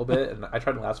tried a little bit, and I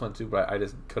tried the last one too, but I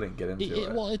just couldn't get into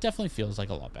it. Well, it definitely feels like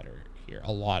a lot better here.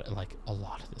 A lot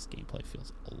of this gameplay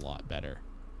feels a lot better.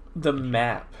 The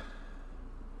map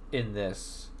in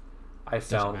this, I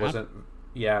found wasn't.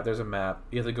 Yeah, there's a map.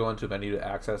 You have to go into a menu to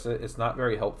access it. It's not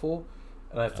very helpful,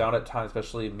 and I found at times,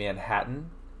 especially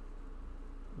Manhattan,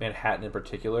 Manhattan in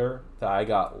particular that I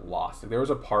got lost. Like, there was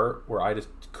a part where I just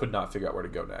could not figure out where to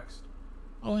go next.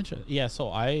 Oh, interesting. Yeah, so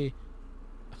I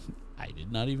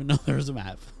did not even know there was a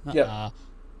map. Yeah.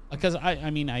 Because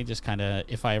I just kind of,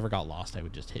 if I ever got lost, I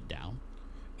would just hit down.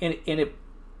 And it,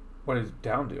 what does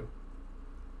down do?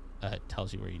 It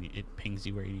tells you where it pings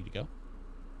you where you need to go.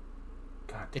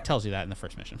 God damn it tells you that in the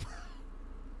first mission.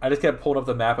 I just kept pulling up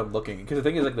the map and looking, because the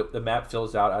thing is, like, the map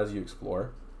fills out as you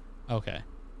explore. Okay.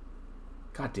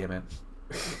 God damn it.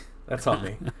 That's on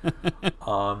me.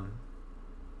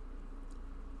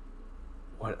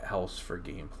 What else for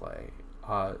gameplay?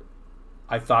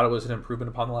 I thought it was an improvement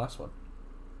upon the last one.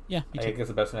 Yeah, me too. I guess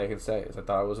the best thing I can say is I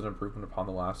thought it was an improvement upon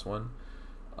the last one.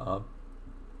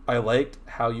 I liked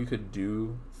how you could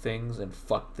do things and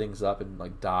fuck things up and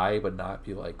like die, but not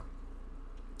be like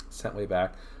sent way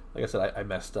back. Like I said, I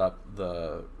messed up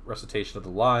the recitation of the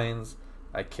lines.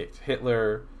 I kicked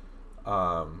Hitler.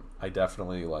 I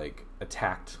definitely like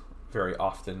attacked very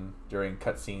often during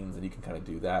cutscenes, and you can kind of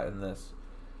do that in this.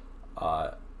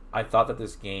 I thought that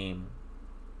this game,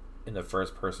 in the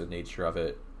first-person nature of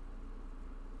it,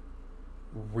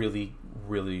 really,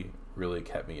 really, really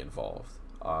kept me involved.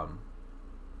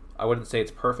 I wouldn't say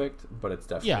it's perfect, but it's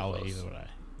definitely close. Either way.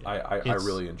 I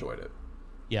really enjoyed it.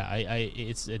 Yeah,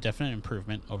 it's a definite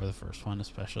improvement over the first one,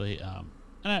 especially.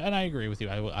 And I agree with you.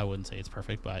 I wouldn't say it's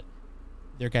perfect, but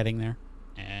they're getting there.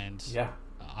 And yeah,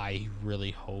 I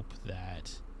really hope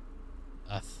that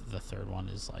the third one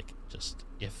is like just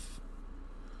if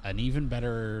an even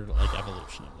better like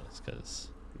evolution of this, because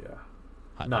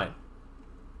 9.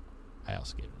 I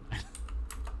also gave it a 9.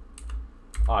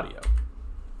 Audio.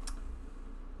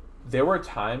 There were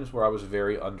times where I was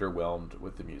very underwhelmed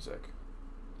with the music.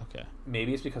 Okay.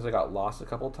 Maybe it's because I got lost a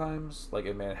couple times, like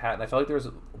in Manhattan. I felt like there was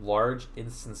large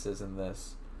instances in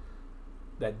this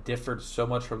that differed so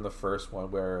much from the first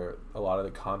one, where a lot of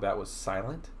the combat was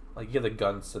silent. Like, you had the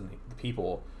guns and the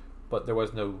people, but there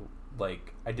was no,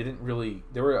 like, I didn't really...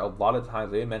 There were a lot of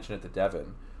times, they mentioned it to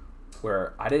Devin,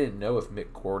 where I didn't know if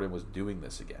Mick Gordon was doing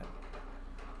this again.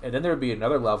 And then there would be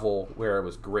another level where it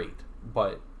was great,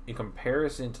 but in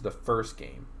comparison to the first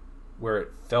game, where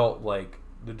it felt like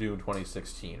the Doom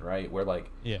 2016, right? Where,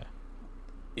 like,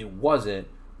 it wasn't,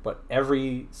 but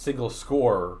every single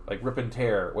score, like rip and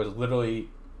tear, was literally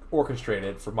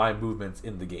orchestrated for my movements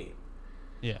in the game.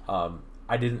 Yeah.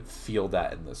 I didn't feel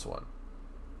that in this one.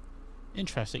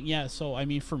 Interesting. Yeah, so, I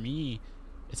mean, for me,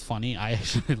 it's funny. I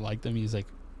actually like the music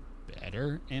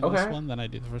better in this one than I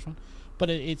did the first one. But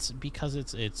it's because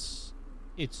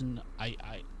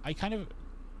I kind of,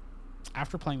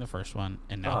 after playing the first one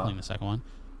and now playing the second one,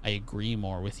 I agree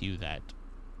more with you that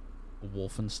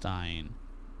Wolfenstein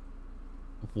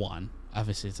 1,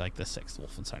 obviously it's like the 6th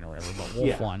Wolfenstein or whatever, but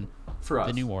Wolf 1, for us,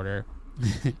 the New Order,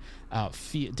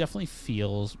 definitely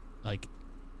feels like,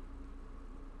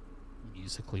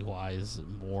 musically wise,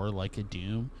 more like a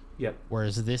Doom. Yep.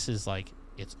 Whereas this is like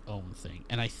its own thing.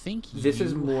 And I think this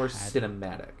is more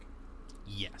cinematic.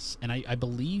 Yes. And I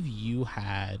believe you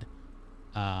had,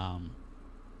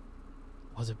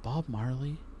 was it Bob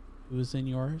Marley who was in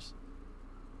yours?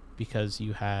 Because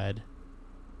you had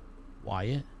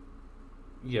Wyatt.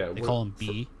 Yeah. They call him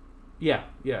B. Yeah.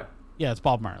 Yeah, it's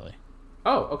Bob Marley.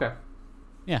 Oh, okay.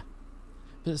 Yeah.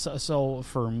 So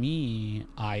for me,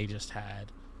 I just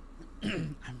had...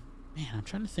 I'm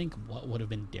trying to think what would have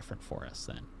been different for us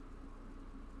then.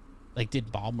 Like,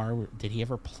 did Bob Marley... Did he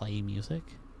ever play music?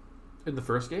 In the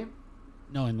first game?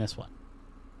 No, in this one.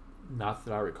 Not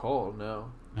that I recall,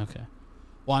 no. Okay.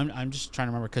 Well, I'm just trying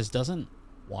to remember, because doesn't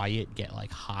Wyatt get,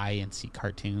 like, high and see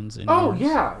cartoons in yours?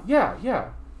 Yeah.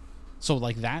 So,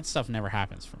 like, that stuff never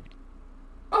happens for me.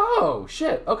 Oh,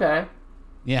 shit, okay.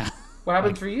 Yeah. What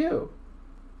happens for you?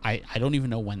 I don't even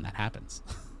know when that happens.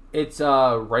 It's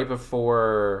right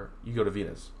before you go to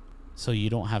Venus. So you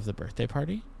don't have the birthday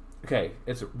party? Okay,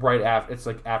 it's right after. It's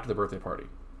like after the birthday party.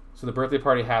 So the birthday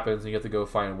party happens, and you have to go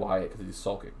find Wyatt because he's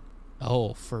sulking.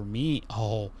 Oh, for me,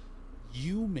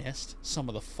 you missed some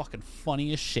of the fucking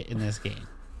funniest shit in this game.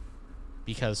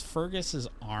 Because Fergus's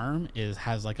arm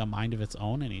has like a mind of its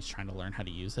own, and he's trying to learn how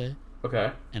to use it.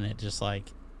 Okay. And it just like,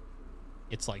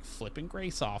 it's like flipping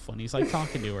Grace off when he's like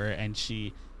talking to her, and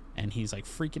he's like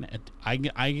freaking.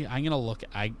 I'm gonna look.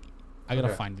 I gotta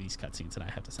find these cutscenes, and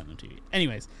I have to send them to you.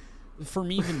 Anyways, for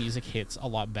me, the music hits a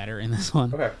lot better in this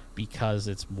one because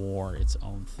it's more its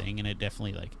own thing, and it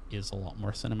definitely like is a lot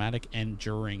more cinematic. And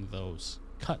during those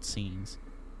cutscenes,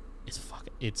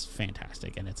 it's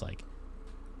fantastic, and it's like.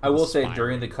 I will say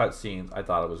during the cutscenes, I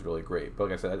thought it was really great. But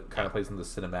like I said, it kind of plays in the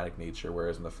cinematic nature,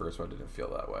 whereas in the first one, it didn't feel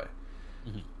that way.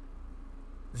 Mm-hmm.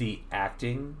 The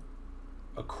acting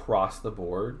across the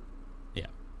board,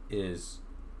 is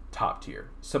top tier.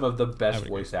 Some of the best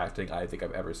voice acting I think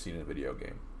I've ever seen in a video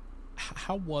game.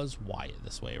 How was Wyatt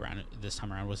this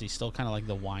time around? Was he still kind of like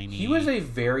the whiny? He was a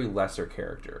very lesser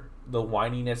character. The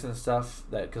whininess and stuff,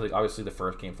 that because like obviously the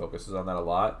first game focuses on that a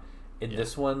lot. In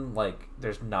this one, like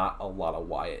there's not a lot of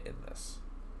Wyatt in this.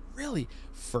 Really,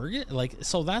 Fergus? Like,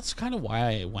 so that's kind of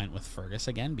why I went with Fergus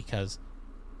again, because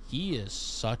he is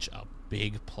such a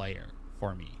big player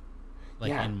for me.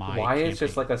 Like in my Wyatt's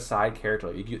just like a side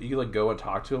character. Like, you like go and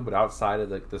talk to him, but outside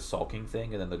of like the sulking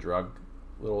thing and then the drug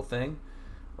little thing,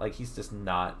 like he's just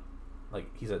not like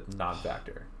he's a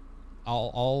non-factor.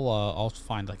 I'll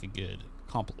find like a good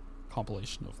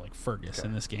compilation of like Fergus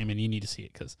in this game, and you need to see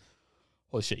it because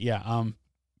holy shit. Yeah.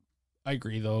 I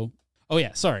agree though. Oh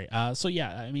yeah, sorry. So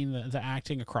yeah, I mean the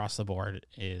acting across the board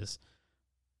it's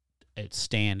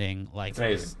standing. Like it's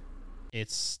amazing.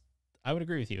 It's I would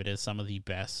agree with you. It is some of the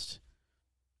best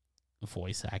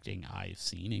voice acting I've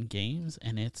seen in games,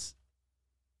 and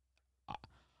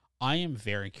I am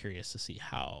very curious to see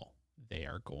how they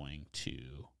are going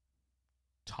to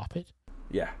top it.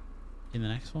 Yeah. In the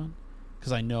next one,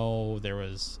 because I know there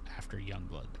was after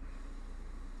Youngblood,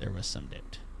 there was some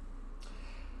dipped.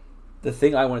 The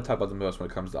thing I want to talk about the most when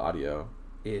it comes to audio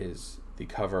is the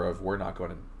cover of "We're Not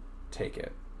Going to Take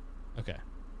It." Okay.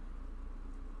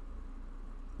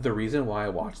 The reason why I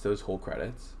watched those whole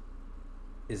credits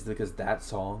is because that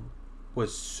song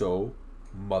was so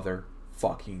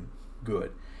motherfucking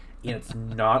good. And it's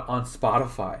not on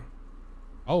Spotify.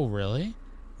 Oh, really?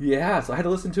 Yeah, so I had to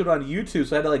listen to it on YouTube.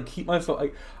 So I had to like keep my phone.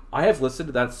 Like, I have listened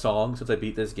to that song since I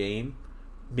beat this game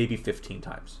maybe 15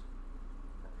 times.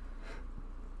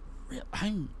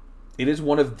 It is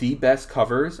one of the best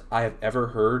covers I have ever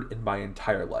heard in my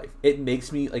entire life. It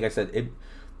makes me, like I said,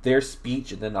 their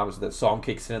speech and then obviously that song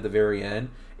kicks in at the very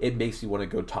end. It makes me want to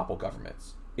go topple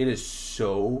governments. It is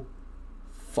so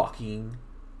fucking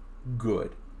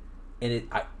good. And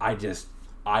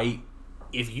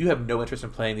if you have no interest in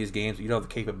playing these games, you don't have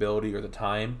the capability or the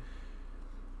time,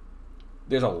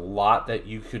 there's a lot that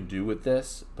you can do with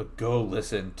this, but go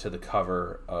listen to the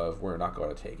cover of We're Not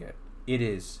Going to Take It. It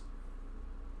is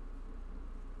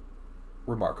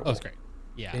remarkable. Oh, it's great.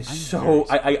 Yeah. It's so...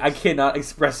 I cannot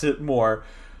express it more.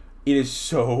 It is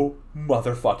so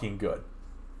motherfucking good.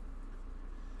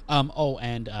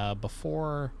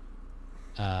 Before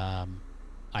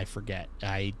I forget,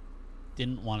 I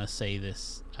didn't want to say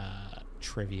this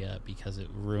trivia because it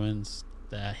ruins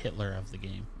the Hitler of the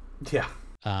game. Yeah.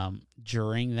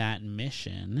 During that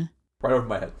mission, right over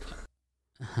my head.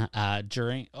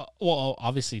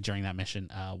 Obviously during that mission,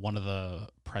 one of the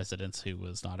presidents who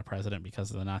was not a president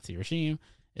because of the Nazi regime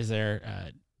is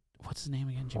there. What's his name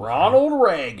again? Ronald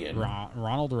Reagan.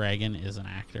 Ronald Reagan is an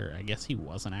actor. I guess he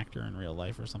was an actor in real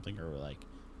life or something, or like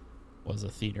was a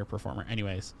theater performer.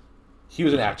 Anyways, he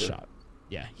was an actor. Shot.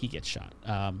 Yeah, he gets shot.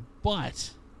 But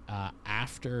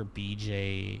after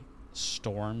BJ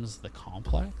storms the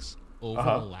complex over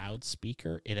the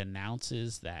loudspeaker, it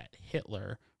announces that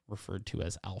Hitler, referred to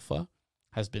as Alpha,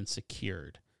 has been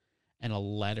secured, and a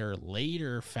letter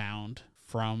later found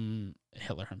from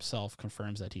Hitler himself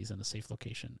confirms that he's in a safe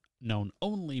location, known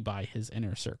only by his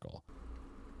inner circle.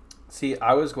 See,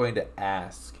 I was going to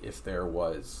ask if there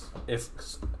was... If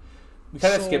we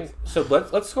kind of skipped... So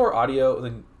let's score audio and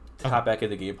then hop back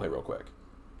into gameplay real quick.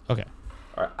 Okay.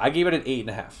 All right, I gave it an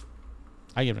 8.5.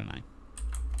 I give it a 9.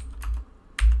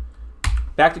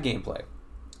 Back to gameplay.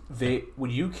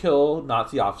 When you kill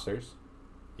Nazi officers,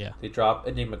 they drop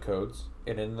Enigma codes,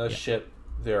 and in the ship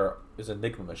there is an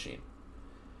Enigma machine.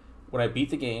 When I beat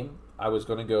the game, I was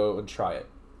going to go and try it,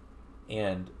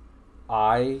 and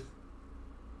I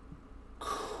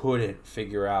couldn't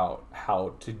figure out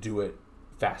how to do it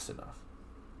fast enough.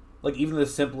 Like, even the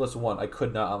simplest one, I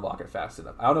could not unlock it fast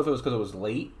enough. I don't know if it was because it was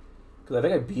late, because I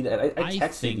think I beat it. I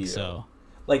texted you. So.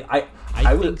 Like, I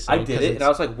did it, and I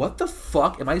was like, what the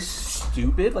fuck? Am I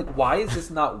stupid? Like, why is this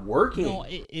not working? No,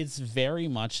 it's very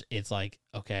much, it's like,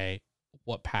 okay,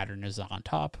 what pattern is on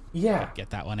top? Yeah. Okay, get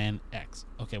that one in. X.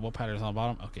 Okay, what pattern is on the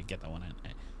bottom? Okay, get that one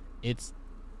in.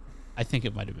 I think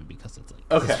it might have been because it's like,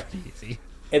 okay. It's easy.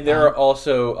 And there are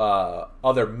also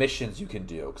other missions you can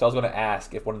do. Because I was going to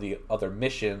ask if one of the other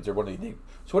missions or one of the...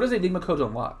 So what does the Enigma codes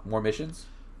unlock? More missions?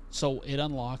 So it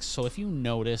unlocks... So if you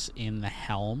notice in the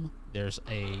helm, there's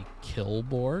a kill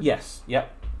board. Yes.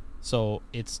 Yep. So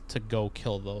it's to go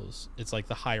kill those. It's like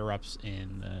the higher-ups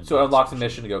in... So it unlocks a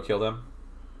mission to go kill them?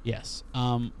 Yes.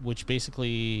 Which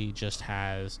basically just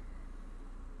has...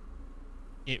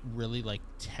 It really, like,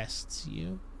 tests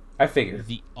you. I figured.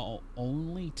 The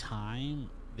only time...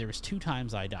 There was 2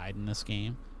 times I died in this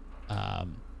game.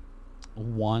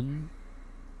 One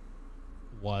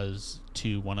was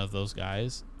to one of those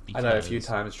guys. I died a few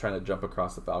times trying to jump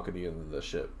across the balcony of the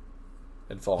ship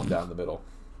and falling down the middle.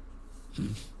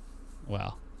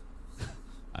 Well,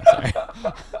 I'm sorry.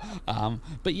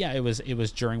 But yeah, it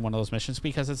was during one of those missions,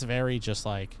 because it's very just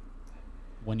like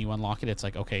when you unlock it, it's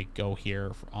like, okay, go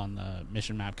here on the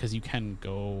mission map, because you can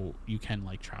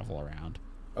like travel around.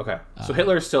 Okay, so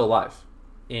Hitler is still alive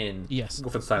in yes,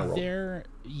 Wolfenstein world.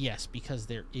 Yes, because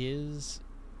there is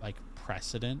like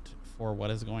precedent for what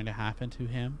is going to happen to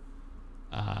him,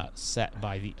 set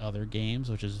by the other games,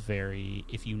 which is very,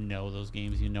 if you know those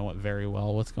games, you know it very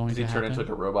well what's going to happen. Does he turn into like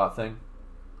a robot thing?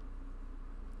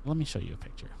 Let me show you a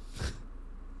picture.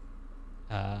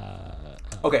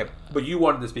 Okay, but you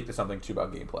wanted to speak to something too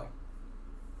about gameplay.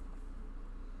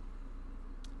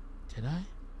 Did I?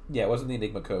 Yeah, it wasn't the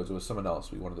Enigma codes. It was someone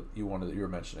else. You were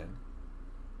mentioning.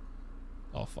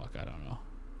 Oh fuck, I don't know.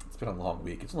 It's been a long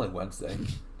week. It's only Wednesday.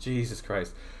 Jesus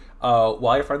Christ.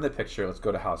 While you're finding the picture, let's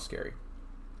go to How Scary.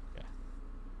 Okay.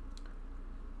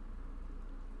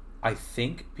 I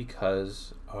think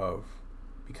because of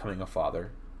becoming a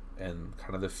father and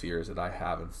kind of the fears that I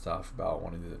have and stuff about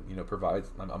wanting to, provide.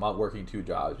 I'm not working two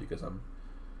jobs because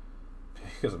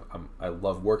I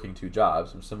love working two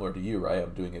jobs. I'm similar to you, right?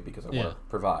 I'm doing it because I want to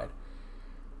provide,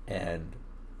 and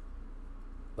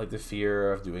like the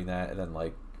fear of doing that, and then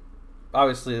like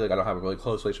obviously like I don't have a really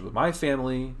close relationship with my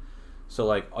family, so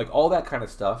like all that kind of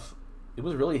stuff, it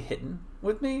was really hitting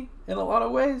with me in a lot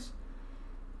of ways,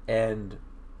 and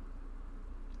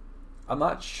I'm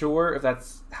not sure if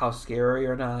that's how scary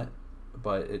or not,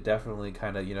 but it definitely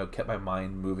kind of kept my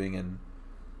mind moving and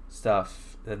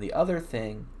stuff. Then the other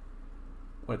thing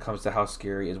when it comes to how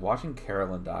scary is watching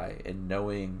Carolyn die and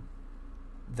knowing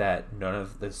that none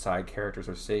of the side characters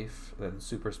are safe, then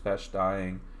Super Spesh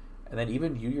dying, and then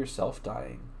even you yourself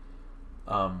dying.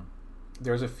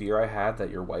 There's a fear I had that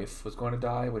your wife was going to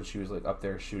die when she was like up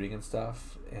there shooting and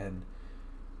stuff, and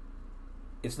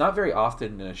it's not very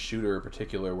often in a shooter in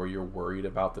particular where you're worried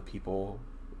about the people,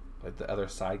 like the other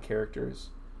side characters.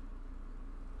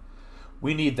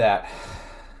 We need that.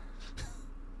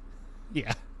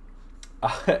 Yeah.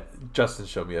 Justin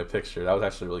showed me a picture. That was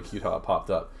actually really cute how it popped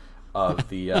up of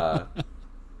the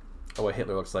what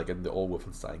Hitler looks like in the old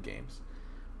Wolfenstein games.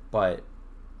 But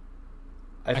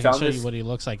I can show you what he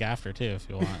looks like after too, if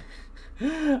you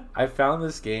want. I found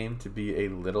this game to be a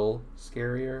little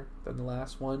scarier than the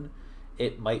last one.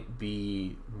 It might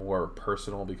be more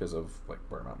personal because of like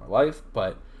where I'm at in my life,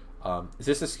 but is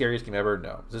this the scariest game ever?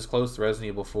 No. Is this close to Resident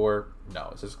Evil 4?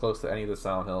 No. Is this close to any of the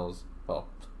Silent Hills? Well,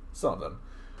 some of them.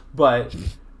 But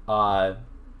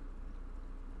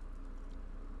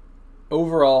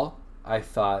overall, I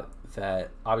thought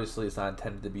that obviously it's not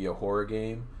intended to be a horror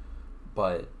game,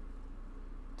 but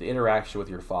the interaction with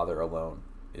your father alone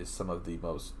is some of the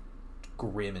most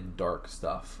grim and dark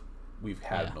stuff we've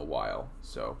had in a while.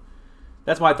 So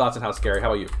that's my thoughts on How Scary. How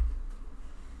about you?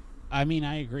 I mean,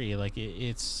 I agree. Like,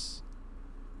 is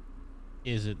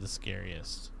it the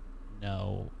scariest?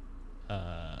 No,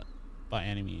 by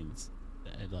any means.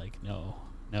 Like, no.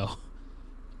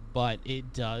 But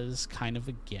it does kind of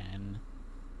again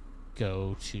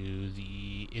go to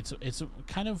the it's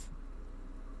kind of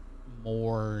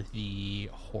more the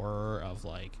horror of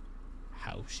like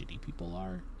how shitty people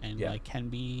are and like can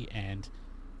be, and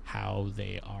how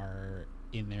they are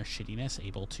in their shittiness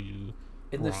able to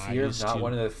in the fear of not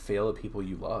wanting to fail at people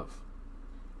you love.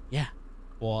 Yeah.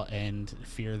 Well, and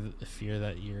fear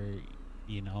that you're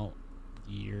not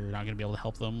going to be able to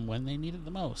help them when they need it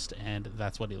the most, and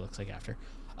that's what he looks like after.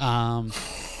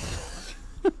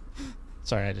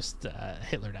 Sorry, I just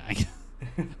Hitler dying.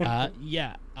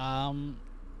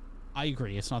 I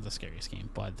agree. It's not the scariest game,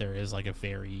 but there is like a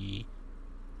very,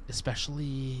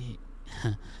 especially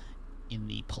in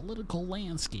the political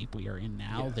landscape we are in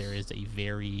now, there is a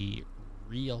very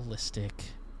realistic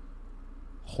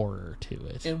horror to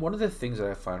it. And one of the things that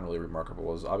I find really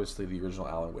remarkable is obviously the original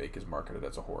Alan Wake is marketed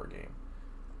as a horror game.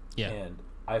 Yeah. And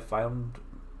I find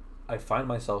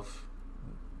myself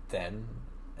then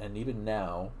and even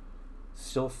now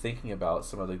still thinking about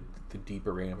some of the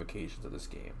deeper ramifications of this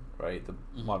game, right? The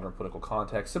modern political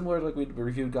context, similar to like we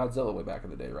reviewed Godzilla way back in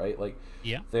the day, right? Like,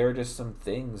 there are just some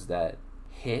things that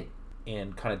hit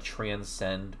and kind of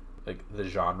transcend like the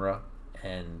genre,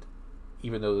 and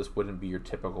even though this wouldn't be your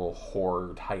typical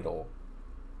horror title,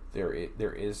 there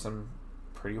is some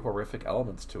pretty horrific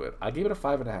elements to it. I gave it a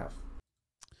 5.5.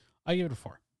 I give it a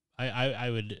 4. I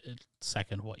would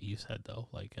second what you said though,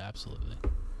 like absolutely.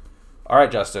 All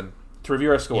right, Justin. To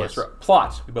review our scores, for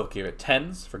plot, we both gave it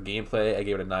 10s. For gameplay, I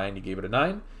gave it a 9. You gave it a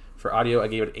 9. For audio, I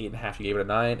gave it 8.5. You gave it a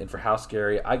 9. And for How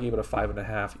Scary, I gave it a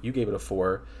 5.5. You gave it a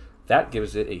 4. that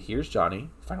gives it a Here's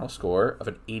Johnny final score of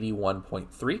an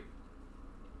 81.3.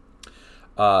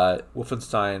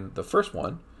 Wolfenstein, the first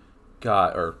one,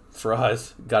 got a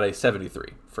 73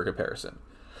 for comparison.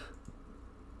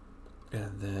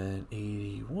 And then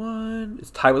 81 is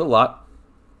tied with a lot.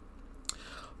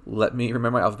 Let me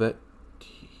remember my alphabet.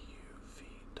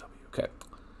 T-U-V-W. Okay.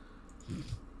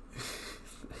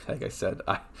 Like I said,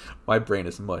 my brain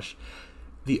is mush.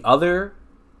 The other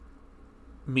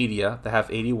media that have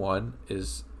 81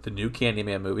 is the new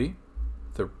Candyman movie,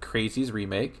 the Crazies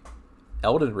remake,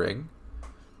 Elden Ring,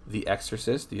 The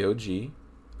Exorcist, the OG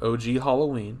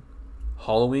Halloween,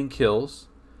 Halloween Kills,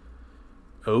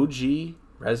 OG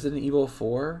Resident Evil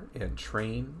 4, and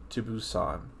Train to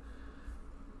Busan.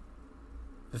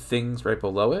 The things right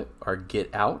below it are Get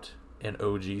Out and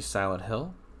OG Silent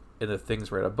Hill. And the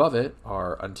things right above it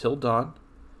are Until Dawn,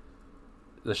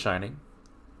 The Shining,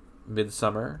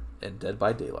 Midsommar, and Dead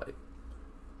by Daylight.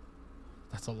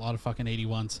 That's a lot of fucking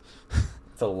 81s.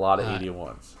 It's a lot of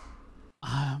 81s.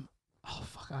 Oh,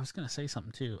 fuck. I was going to say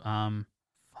something, too. My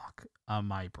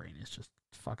brain is just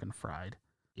fucking fried.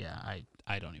 Yeah,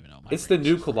 I don't even know. It's the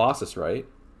new Colossus, right?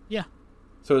 Yeah.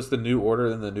 So it's the new Order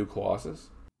than the new Colossus?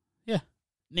 Yeah.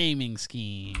 Naming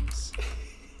schemes.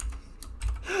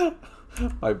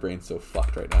 My brain's so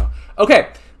fucked right now. Okay,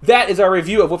 that is our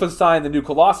review of Wolfenstein: The New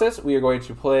Colossus. We are going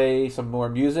to play some more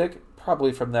music,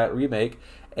 probably from that remake,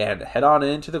 and head on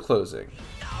into the closing.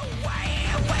 No way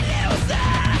we lose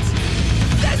it.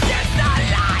 This is the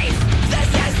life.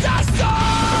 This is the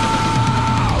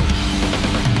soul.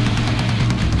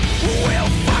 We'll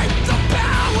fight the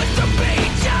powers to be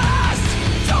just.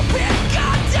 To pick a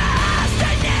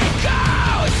destiny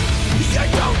goes. You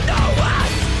don't know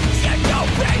us. You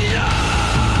don't belong.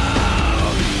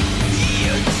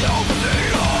 You don't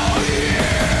belong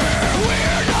here.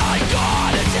 We're not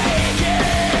gonna take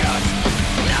it.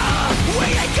 No, we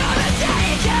ain't gonna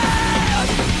take it.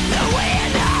 No,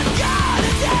 we're not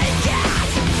gonna take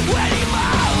it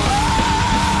anymore.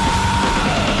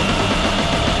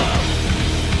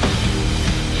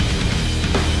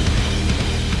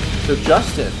 So,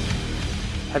 Justin,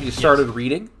 have you started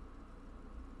reading?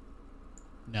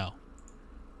 No.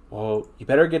 Well, you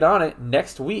better get on it.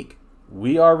 Next week,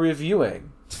 we are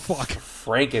reviewing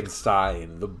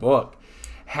Frankenstein, the book.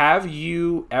 Have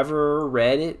you ever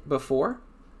read it before?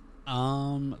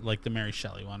 Like the Mary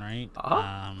Shelley one, right?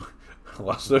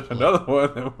 Unless there's another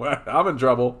one, I'm in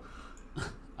trouble.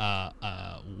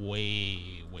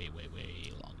 Way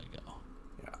long ago.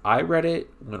 Yeah, I read it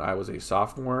when I was a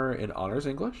sophomore in honors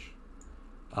English.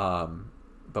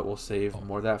 But we'll save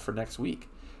more of that for next week.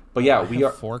 But yeah, we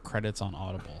are 4 credits on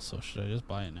Audible, so should I just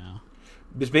buy it now?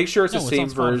 Just make sure it's the same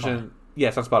version. Yeah,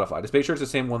 it's on Spotify. Just make sure it's the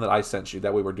same one that I sent you.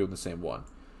 That way we're doing the same one.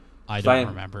 I don't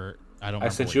remember. I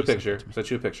sent you a picture.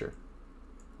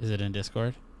 Is it in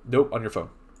Discord? Nope, on your phone.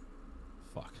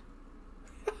 Fuck.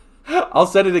 I'll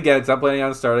send it again because I'm planning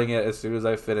on starting it as soon as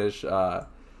I finish the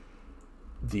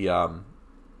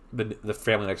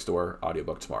Family Next Door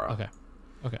audiobook tomorrow.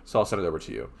 Okay. So I'll send it over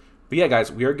to you. But yeah,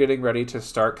 guys, we are getting ready to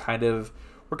start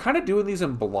we're kind of doing these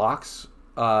in blocks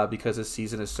because this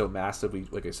season is so massive.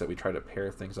 Like I said, we try to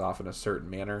pair things off in a certain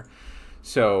manner.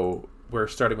 So we're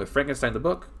starting with Frankenstein the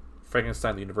book,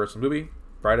 Frankenstein the Universal movie,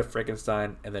 Bride of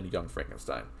Frankenstein, and then Young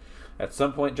Frankenstein. At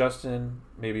some point, Justin,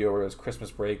 maybe over this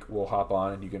Christmas break, we'll hop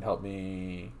on and you can help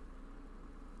me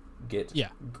get...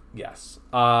 Yeah. Yes.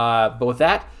 But with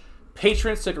that,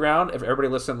 patrons, stick around. If everybody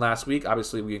listened last week,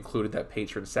 obviously we included that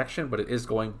patron section, but it is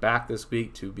going back this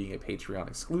week to being a Patreon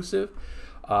exclusive.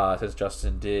 Since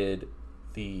Justin did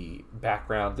the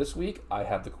background this week, I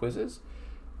have the quizzes.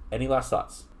 Any last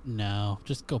thoughts? No,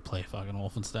 just go play fucking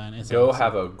Wolfenstein. Go awesome.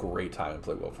 Have a great time and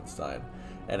play Wolfenstein.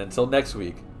 And until next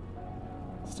week,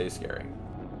 stay scary.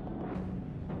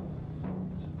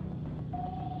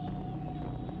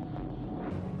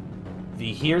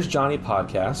 The Here's Johnny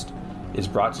podcast is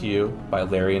brought to you by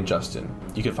Larry and Justin.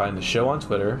 You can find the show on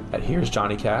Twitter at Here's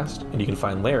JohnnyCast, and you can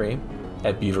find Larry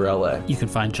at BeaverLA. You can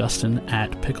find Justin at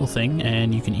PickleThing,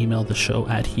 and you can email the show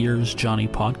at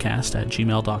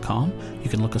here'sjohnnypodcast@gmail.com. You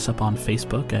can look us up on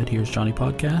Facebook at Here's Johnny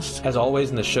Podcast. As always,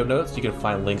 in the show notes, you can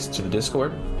find links to the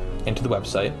Discord and to the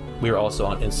website. We are also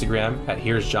on Instagram at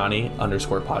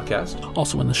here'sjohnny_podcast.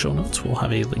 Also in the show notes, we'll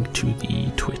have a link to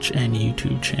the Twitch and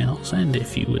YouTube channels. And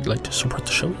if you would like to support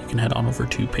the show, you can head on over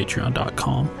to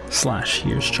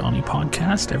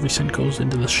patreon.com/here'sjohnnypodcast. Every cent goes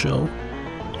into the show.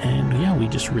 And yeah, we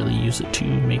just really use it to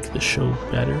make the show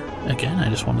better. Again, I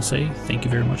just want to say thank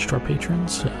you very much to our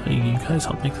patrons. You guys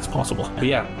help make this possible. But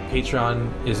yeah,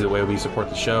 Patreon is the way we support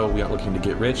the show. We aren't looking to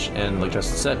get rich. And like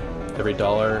Justin said, every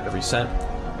dollar, every cent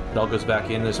It all goes back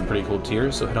in. There's some pretty cool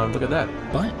tiers, so head on and look at that.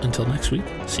 But until next week,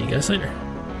 see you guys later.